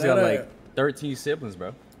 my pops got like 13 siblings,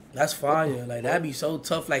 bro. That's fire. Like, that'd be so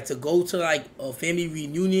tough. Like, to go to like a family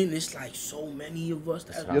reunion, it's like so many of us.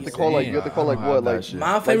 You have to call like what? Like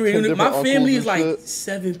my family reunion, my family is like shit.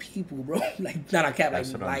 7 people, bro. Like, not a cap, like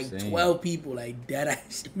 12 people, like dead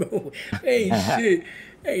ass, bro. Ain't shit.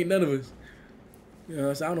 Ain't none of us. You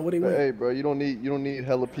know, so I don't know what they want. Hey, bro, you don't need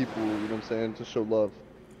hella people. You know what I'm saying? To show love.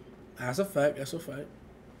 That's a fact.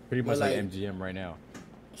 Pretty much like MGM right now.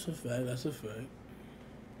 That's a fact.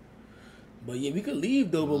 But yeah, we could leave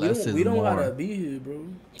though, but we don't gotta be here, bro.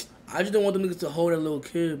 I just don't want them niggas to hold that little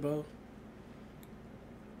kid, bro.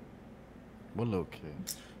 What little kid?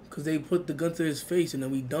 Cause they put the gun to his face and then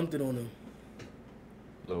we dumped it on him.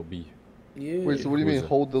 Little B. Yeah. Wait, so what do you mean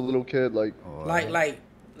hold the little kid like? Like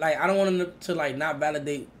I don't want him to like not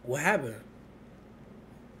validate what happened.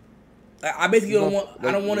 I basically don't want.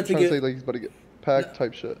 I don't want it to get. Say like he's about to get packed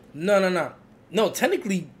type shit. No.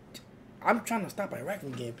 Technically, I'm trying to stop Iraq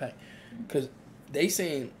from getting packed. Cause they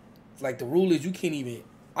saying like the rule is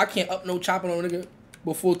I can't up no chopping on a nigga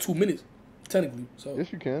before 2 minutes, technically. So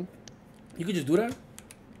yes, you can. You could just do that.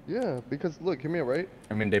 Yeah, because look, hear me out, right?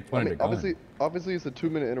 I mean, they pointed a gun. Obviously, it's a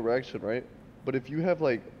 2-minute interaction, right? But if you have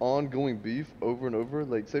like ongoing beef over and over,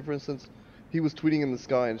 like say for instance, he was tweeting in the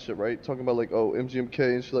sky and shit, right? Talking about like MGMK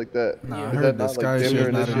and shit like that. Nah, I heard the sky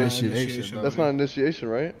shit not initiation. That's not initiation,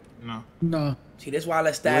 right? No. See, that's why I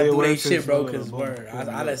let Stab do they shit, bro. Cause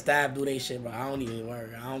I let Stab do they shit, bro. I don't even worry.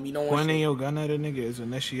 I don't be no one. Pointing your gun at a nigga is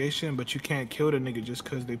initiation, but you can't kill the nigga just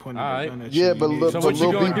cause they pointed their gun at you. Yeah, but look, so what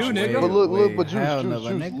you gonna do, nigga? But look, but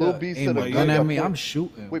Juice, Lil B said a gun at me. I'm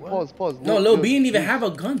shooting. Wait, pause. No, Lil B didn't even have a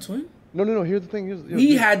gun, twin. No. Here's the thing.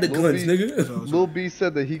 He had the guns, nigga. Lil B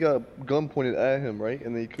said that he got gun pointed at him, right?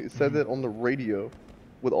 And he said that on the radio,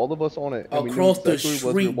 with all of us on it. And across the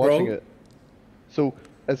street, bro. So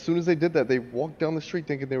As soon as they did that, they walked down the street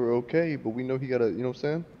thinking they were okay, but we know he got a, you know what I'm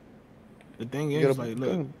saying? The thing is, like,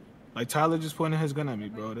 look, like Tyler just pointed his gun at me,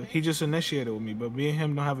 bro. He just initiated with me, but me and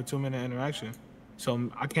him don't have a 2-minute interaction.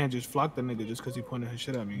 So I can't just flock the nigga just because he pointed his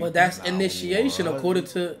shit at me. But that's initiation according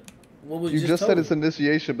to what was You just told. said it's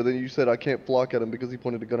initiation, but then you said I can't flock at him because he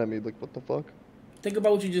pointed a gun at me. Like, what the fuck? Think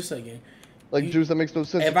about what you just said, gang. Like, Juice, that makes no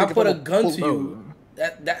sense. If I put a gun to you,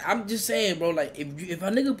 that I'm just saying, bro. Like, if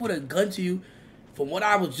a nigga put a gun to you, from what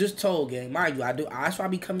I was just told, gang, mind you, that's why I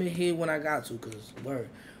be coming here when I got to, cause word,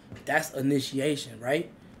 that's initiation,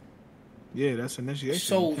 right? Yeah, that's initiation.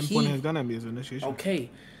 So him pointing his gun at me is initiation. Okay,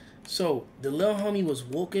 so the little homie was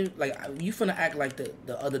walking, like, you finna act like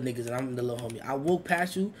the other niggas, and I'm the little homie. I walk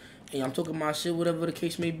past you, and I'm talking my shit, whatever the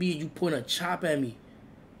case may be, and you point a chop at me.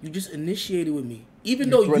 You just initiated with me. Even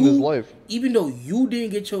though you didn't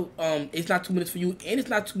get your it's not 2 minutes for you, and it's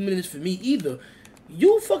not 2 minutes for me either.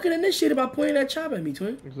 You fucking initiated by pointing that chop at me,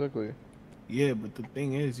 twin. Exactly. Yeah, but the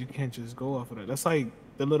thing is, you can't just go off of that. That's like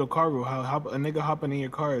the little car rule. How a nigga hopping in your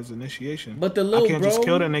car is initiation. But the little I can't just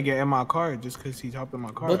kill the nigga in my car just because he hopped in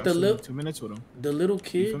my car. But the little 2 minutes with him. The little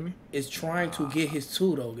kid is trying to get his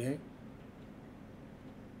two though, gang.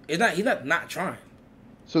 He's not trying.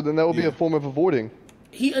 So then that would be a form of avoiding.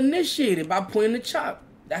 He initiated by pointing the chop.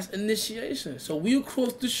 That's initiation. So we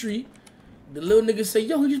across the street. The little nigga say,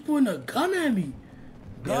 "Yo, he just pointing a gun at me."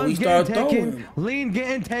 Then we start throwing. Lean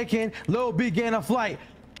getting taken, Lil B getting a flight.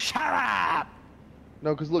 Shut up!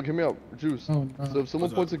 No, because look, hear me out, Juice. So if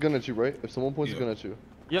someone points a gun at you, right? If someone points a gun at you.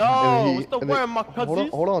 Yo, what's the word, my cousin?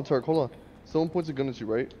 Hold on, Turk, hold on. Someone points a gun at you,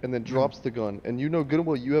 right? And then drops the gun. And you know good and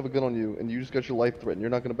well you have a gun on you, and you just got your life threatened. You're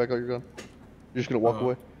not going to back out your gun? You're just going to walk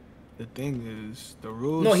away? The thing is, the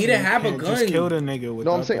rules. No, he didn't have a gun. Just kill the nigga with.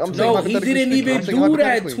 No, I'm saying no, he didn't even do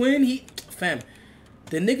that, twin. Fam,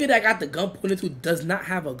 the nigga that got the gun pointed to does not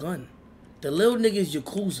have a gun. The little nigga is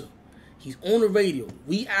Yakuza. He's on the radio.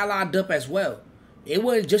 We allied up as well. It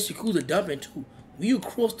wasn't just Yakuza dumping too. We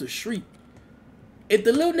across the street. If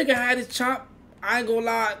the little nigga had his chop, I ain't gonna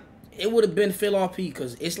lie, it would have been Phil RP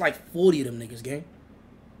because it's like 40 of them niggas, gang.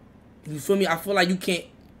 You feel me? I feel like you can't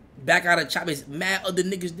back out of chop. It's mad other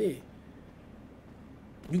niggas there.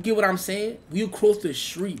 You get what I'm saying? We across the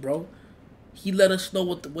street, bro. He let us know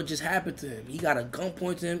what just happened to him. He got a gun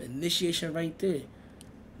point to him, initiation right there.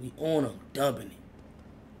 We on him, dumping it.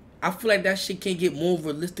 I feel like that shit can't get more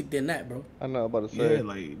realistic than that, bro. I know, about to say. Yeah,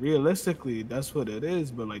 like, realistically, that's what it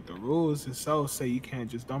is. But, like, the rules itself say you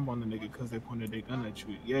can't just dump on the nigga because they pointed their gun at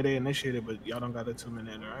you. Yeah, they initiated, but y'all don't got a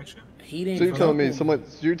 2-minute interaction. He didn't. So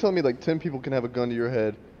you're telling me like 10 people can have a gun to your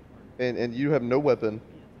head, and you have no weapon,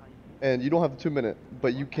 and you don't have the 2-minute,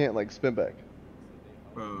 but you can't like spin back.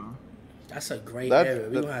 Bro. That's a great area.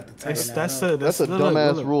 We don't have to tighten that up. That's a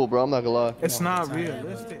dumbass rule, bro. I'm not gonna lie. It's not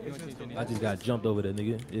realistic. I just got jumped over there,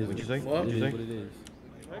 nigga. What'd you say? What it is.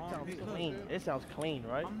 That sounds clean. It sounds clean,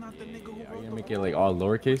 right? I'm not the nigga who Are you gonna make it like all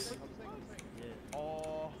lowercase?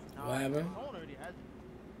 What happened?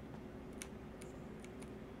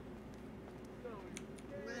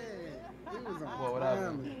 What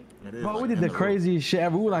happened? Bro, we did the craziest shit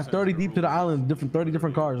ever. We were like 30 deep to the island, 30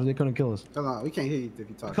 different cars, so they couldn't kill us. Hold on, we can't hear you if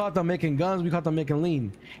you talk. We caught them making guns, we caught them making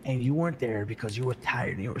lean. And you weren't there because you were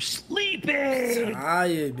tired and you were sleeping.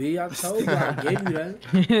 Tired, B. I told you I gave you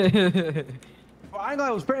that. Bro, I ain't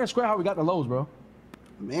gonna, it was fair and square how we got the lows, bro.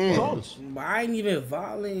 Man. But I ain't even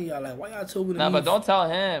violating y'all. Like, why y'all told me to Nah, leave? but don't tell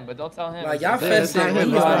him. Like, y'all fessing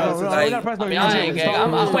me up. Like, I ain't gang.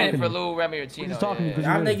 I'm waiting for Lil Remy or Chino. Y'all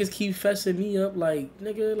niggas keep fessing me up. Like,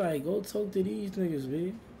 nigga, like, go talk to these niggas,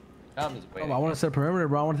 B. I'm just waiting. I want to set perimeter,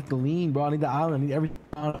 bro. I want to hit the lean, bro. I need the island. I need everything.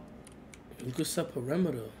 You could set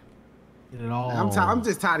perimeter. Get it all. I'm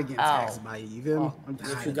just tired of getting taxed by you. You feel me? I'm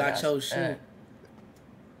If you got your shit.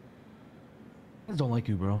 I just don't like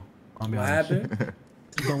you, bro. I'll be What honest. happened?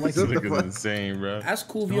 Don't like This you. nigga's insane, bro. That's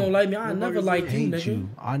cool if you don't like me. I never liked you, hate nigga. you.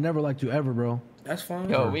 I never liked you ever, bro. That's fine.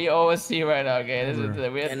 Yo, we OSC right now, gang. This is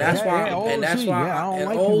And that's why. Yeah, And that's OC. why. Yeah, I don't And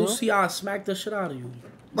like you, bro. OC, I smacked the shit out of you.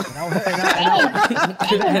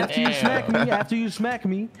 After you smack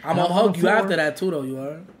me, I'm gonna hug you after that too, though. You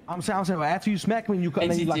heard? I'm saying, after you smack me, and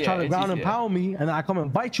you like try to ground and pound me, and then I come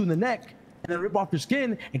and bite you in the neck, and then rip off your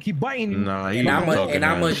skin and keep biting you. Nah, And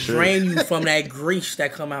I'ma drain you from that grease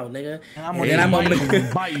that come out, nigga. And gonna then I'm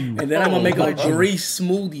gonna bite you. And then I'm gonna make a grease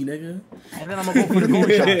smoothie, nigga. And then I'm gonna go for the gold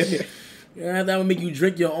shots. Yeah, I'm gonna make you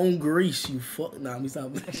drink your own grease. You fuck. Nah, let me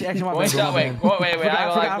stop. Wait. I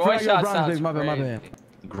got My bad.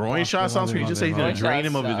 Groin shot sounds great. You just say he's gonna drain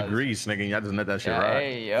him of his grease, nigga. And y'all just let that shit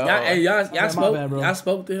ride. Y'all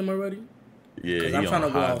spoke to him already? Yeah, Cause he I'm trying to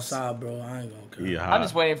on go Hobbs. outside, bro. I ain't gonna care. Yeah, I'm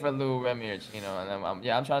just waiting for Lou, Remy, or Chino, and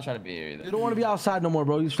then I'm trying to be here. Either. You don't want to be outside no more,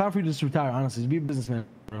 bro. It's time for you to just retire. Honestly, just be a businessman,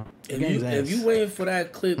 bro. If you waiting for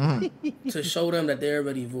that clip to show them that they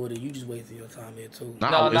already voted, you just wasting your time here too.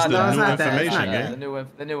 No, it's the new information, gang.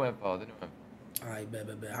 The new info. All right, bet.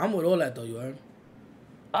 I'm with all that though, you heard.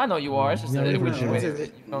 I know you are. It's just it was just waiting.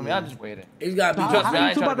 You know me. I'm just waiting. It's gotta be. How do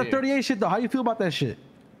you feel about the 38 shit though? How you feel about that shit?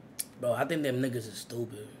 Bro, I think them niggas is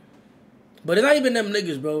stupid. But it's not even them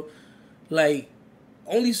niggas, bro. Like,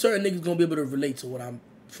 only certain niggas gonna be able to relate to what I'm.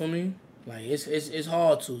 Feel me? Like it's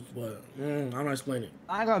hard to, but I'm not explaining.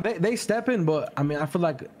 I ain't gonna, they stepping, but I mean I feel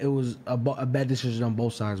like it was a bad decision on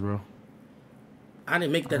both sides, bro. I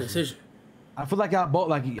didn't make that decision. I feel like y'all both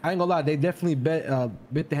like I ain't gonna lie, they definitely bit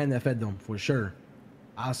the hand that fed them for sure.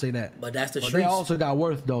 I'll say that. But that's the But streets. they also got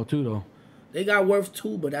worth though too though. They got worth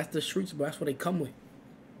too, but that's the streets, bro. That's what they come with.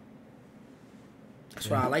 That's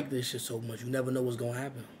why I like this shit so much. You never know what's gonna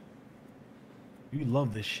happen. You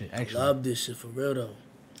love this shit, actually. I love this shit for real though.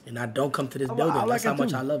 And I don't come to this building. That's how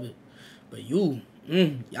much I love it. But you,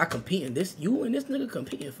 y'all competing. You and this nigga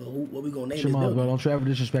competing for what we gonna name this building. Bro, don't you ever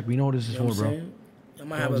disrespect me. You know what this is for, bro. I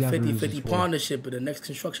might have a 50-50 partnership in the next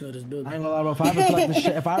construction of this building. I ain't gonna lie, bro. If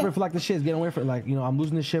I ever feel like this shit, is getting away from it, like, you know, I'm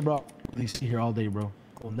losing this shit, bro. They sit here all day, bro.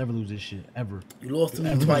 I'll never lose this shit, ever. You lost to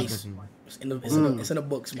me twice. It's in the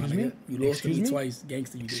books, man. Excuse me? You lost to me twice.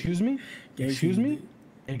 Gangster, you did. Excuse me? Excuse me?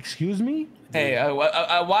 Excuse me? Hey,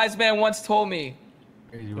 a wise man once told me,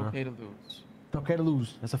 Crazy, it's bro. okay to lose. It's okay to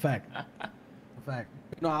lose. That's a fact. A fact.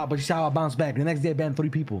 No, but you see how I bounced back. The next day I banned 3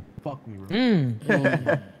 people. Fuck me, bro.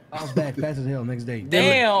 Bounce back fast as hell next day.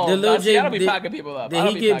 Damn. The Lil J, I don't be packing people up.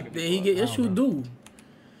 Did he get? Yes, you do.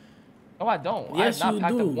 No, I don't. Yes, I've you not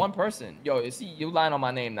packed do. up one person. Yo, see, you lying on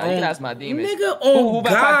my name now. You can ask my demons. Nigga, Who got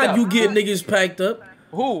packed God, up? you get niggas packed up.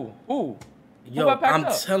 Who? Yo, got packed I'm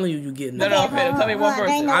up? telling you get No, niggas. tell me one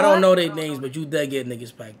person. I don't know their names, but you dead get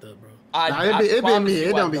niggas packed up, bro. It be me.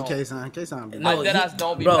 It don't be K-Sign. K-Sign be No,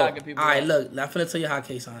 don't be bro, packing people all right, up. look, I'm finna tell you how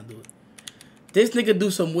K-Sign do it. This nigga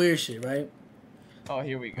do some weird shit, right? Oh,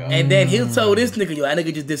 here we go. And then he'll tell this nigga, yo, that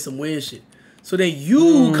nigga just did some weird shit. So then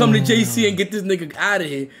you come to JC and get this nigga out of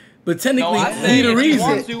here. But technically, he the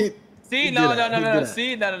reason. See, no.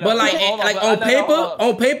 See, no. But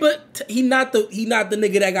on paper, he not the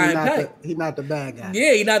nigga that got impacted. He not the bad guy.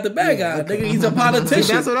 Yeah, he not the bad guy. Okay. Nigga, he's a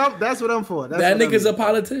politician. That's what I'm for. That nigga's a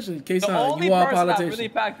politician. K-Sign, you are a person I politician. really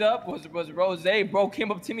packed up was Rose. Bro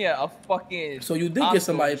came up to me at a fucking. So you did get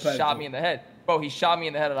somebody hospital and packed shot up. me in the head. Bro, he shot me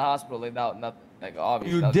in the head at the hospital without nothing. Like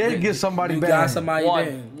obviously. You did get somebody You back. got somebody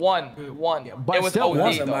One. But It was still OD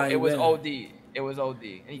one. though. It was Somebody OD. It was OD. And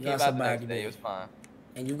he You came got out the next somebody day. back. It was fine.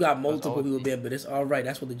 And you got multiple people there, but it's all right.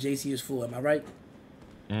 That's what the JC is for. Am I right?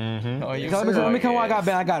 Mm-hmm. Oh, you Let me come on. I got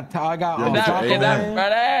banned. I got.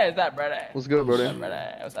 Is that brother? What's good, brother?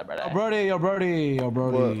 What's that, brother? Yo, Brody. Fuck,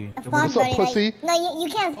 What's up, buddy, pussy? Like, no, you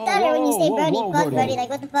can't stutter when you say Brody. whoa, Fuck, Brody. Brody. Like,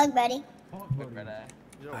 what the fuck, Brody?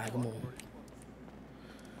 Alright, come on.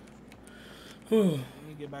 Let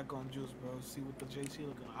me get back on juice, bro. See what the JC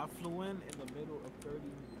looking like. I flew in the middle of 30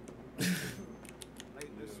 minutes. Like,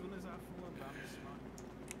 as soon as I flew in, bro, I'm smart.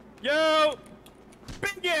 Yo!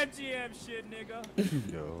 Big MGM shit, nigga.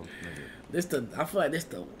 Yo, nigga. I feel like this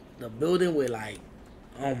the building where like,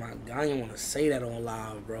 oh my god, I don't even want to say that on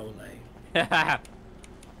live, bro.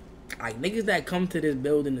 Like niggas that come to this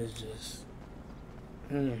building is just.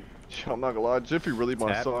 I'm not gonna lie, Jiffy really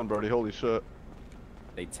my son, brody. Holy shit.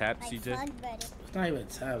 They tap CJ. It's not even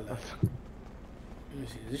tab. Like, let me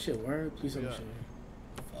see. Is this shit word? Please tell me shit.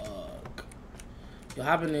 Fuck. Yo,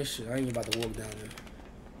 hop in this shit. I ain't even about to walk down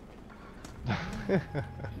there.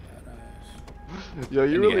 Yo,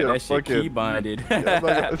 you really a that shit fucking key binded. Yo,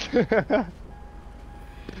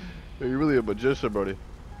 you really a magician, brody.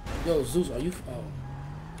 Yo, Zeus, are you?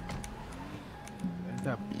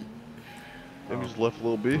 Oh. Maybe just left a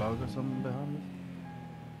little B.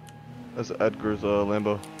 That's Edgar's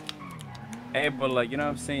Lambo. Hey, but like, you know what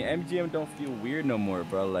I'm saying? MGM don't feel weird no more,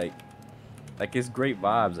 bro. Like it's great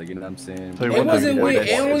vibes, like, you know what I'm saying? It wasn't weird.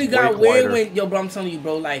 It only got weird when, yo, bro, I'm telling you,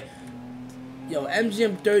 bro, like, yo,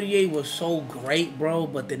 MGM 38 was so great, bro,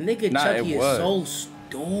 but the nigga Chucky is so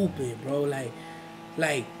stupid, bro.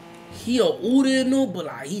 Like he a Uda, but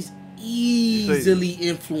like he's easily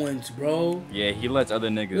influenced, bro. Yeah, he lets other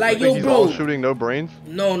niggas. Like, yo, he's bro, all shooting, no brains.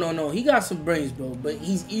 No. He got some brains, bro, but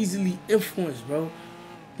he's easily influenced, bro.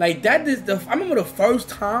 Like that is I remember the first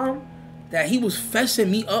time that he was fessing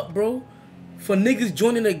me up, bro, for niggas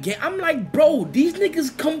joining the gang. I'm like, bro, these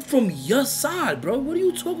niggas come from your side, bro. What are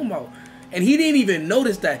you talking about? And he didn't even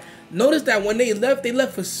notice that. Notice that when they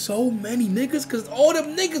left for so many niggas, cause all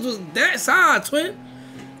them niggas was that side, twin.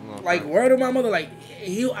 like word of my mother, like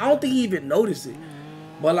I don't think he even noticed it,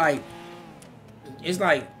 but like it's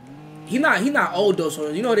like he not old though, so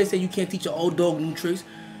you know they say you can't teach an old dog new tricks,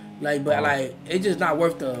 like but like it's just not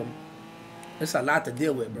worth the. It's a lot to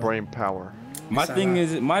deal with, bro. Brain power. My thing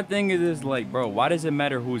is like, bro, why does it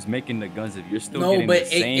matter who's making the guns if you're still getting the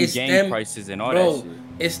same game prices and all that shit?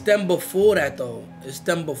 It's them before that though. It's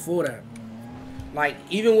them before that. Like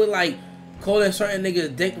even with like calling certain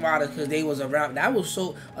niggas dick riders because they was around. That was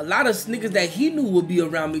so a lot of niggas that he knew would be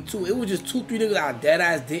around me too. It was just 2-3 niggas I dead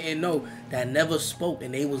ass didn't know that never spoke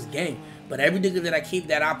and they was gang. But every nigga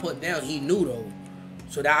that I put down, he knew though.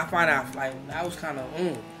 So that I find out like that was kind of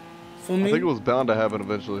for me. I think it was bound to happen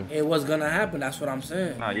eventually. It was gonna happen. That's what I'm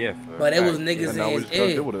saying. Nah, yeah. But it was niggas in his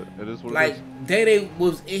ear. It is what like it is. Day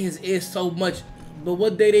was in his ear so much. But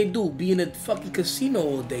what they do? Be in a fucking casino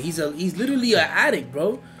all day. He's literally an addict,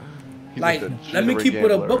 bro. Like let me keep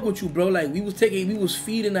it a buck with you, bro. Like we was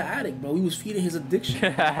feeding the addict, bro. We was feeding his addiction.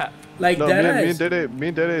 Like no, that. Me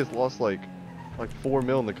and Dede has lost like $4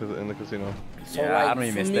 million in the casino. So yeah, like, I don't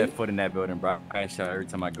even step foot in that building, bro. I shot every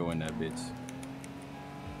time I go in that bitch.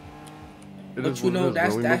 But you know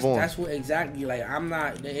that's what exactly like I'm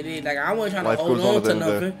not. It ain't like I wasn't trying to hold on to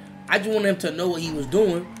nothing. I just wanted him to know what he was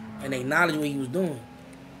doing and acknowledge what he was doing.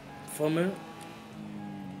 For me.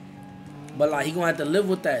 But like he gonna have to live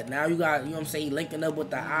with that. Now you got, you know what I'm saying, he linking up with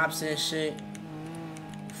the ops and shit.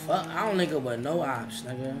 Fuck, I don't link up with no ops,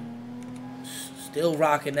 nigga. Still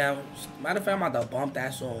rocking out. Matter of fact, I'm about to bump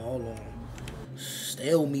that song. Hold on.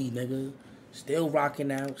 Still me, nigga. Still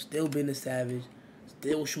rocking out. Still being a savage.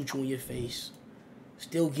 Still shoot you in your face.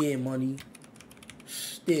 Still getting money.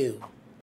 Still.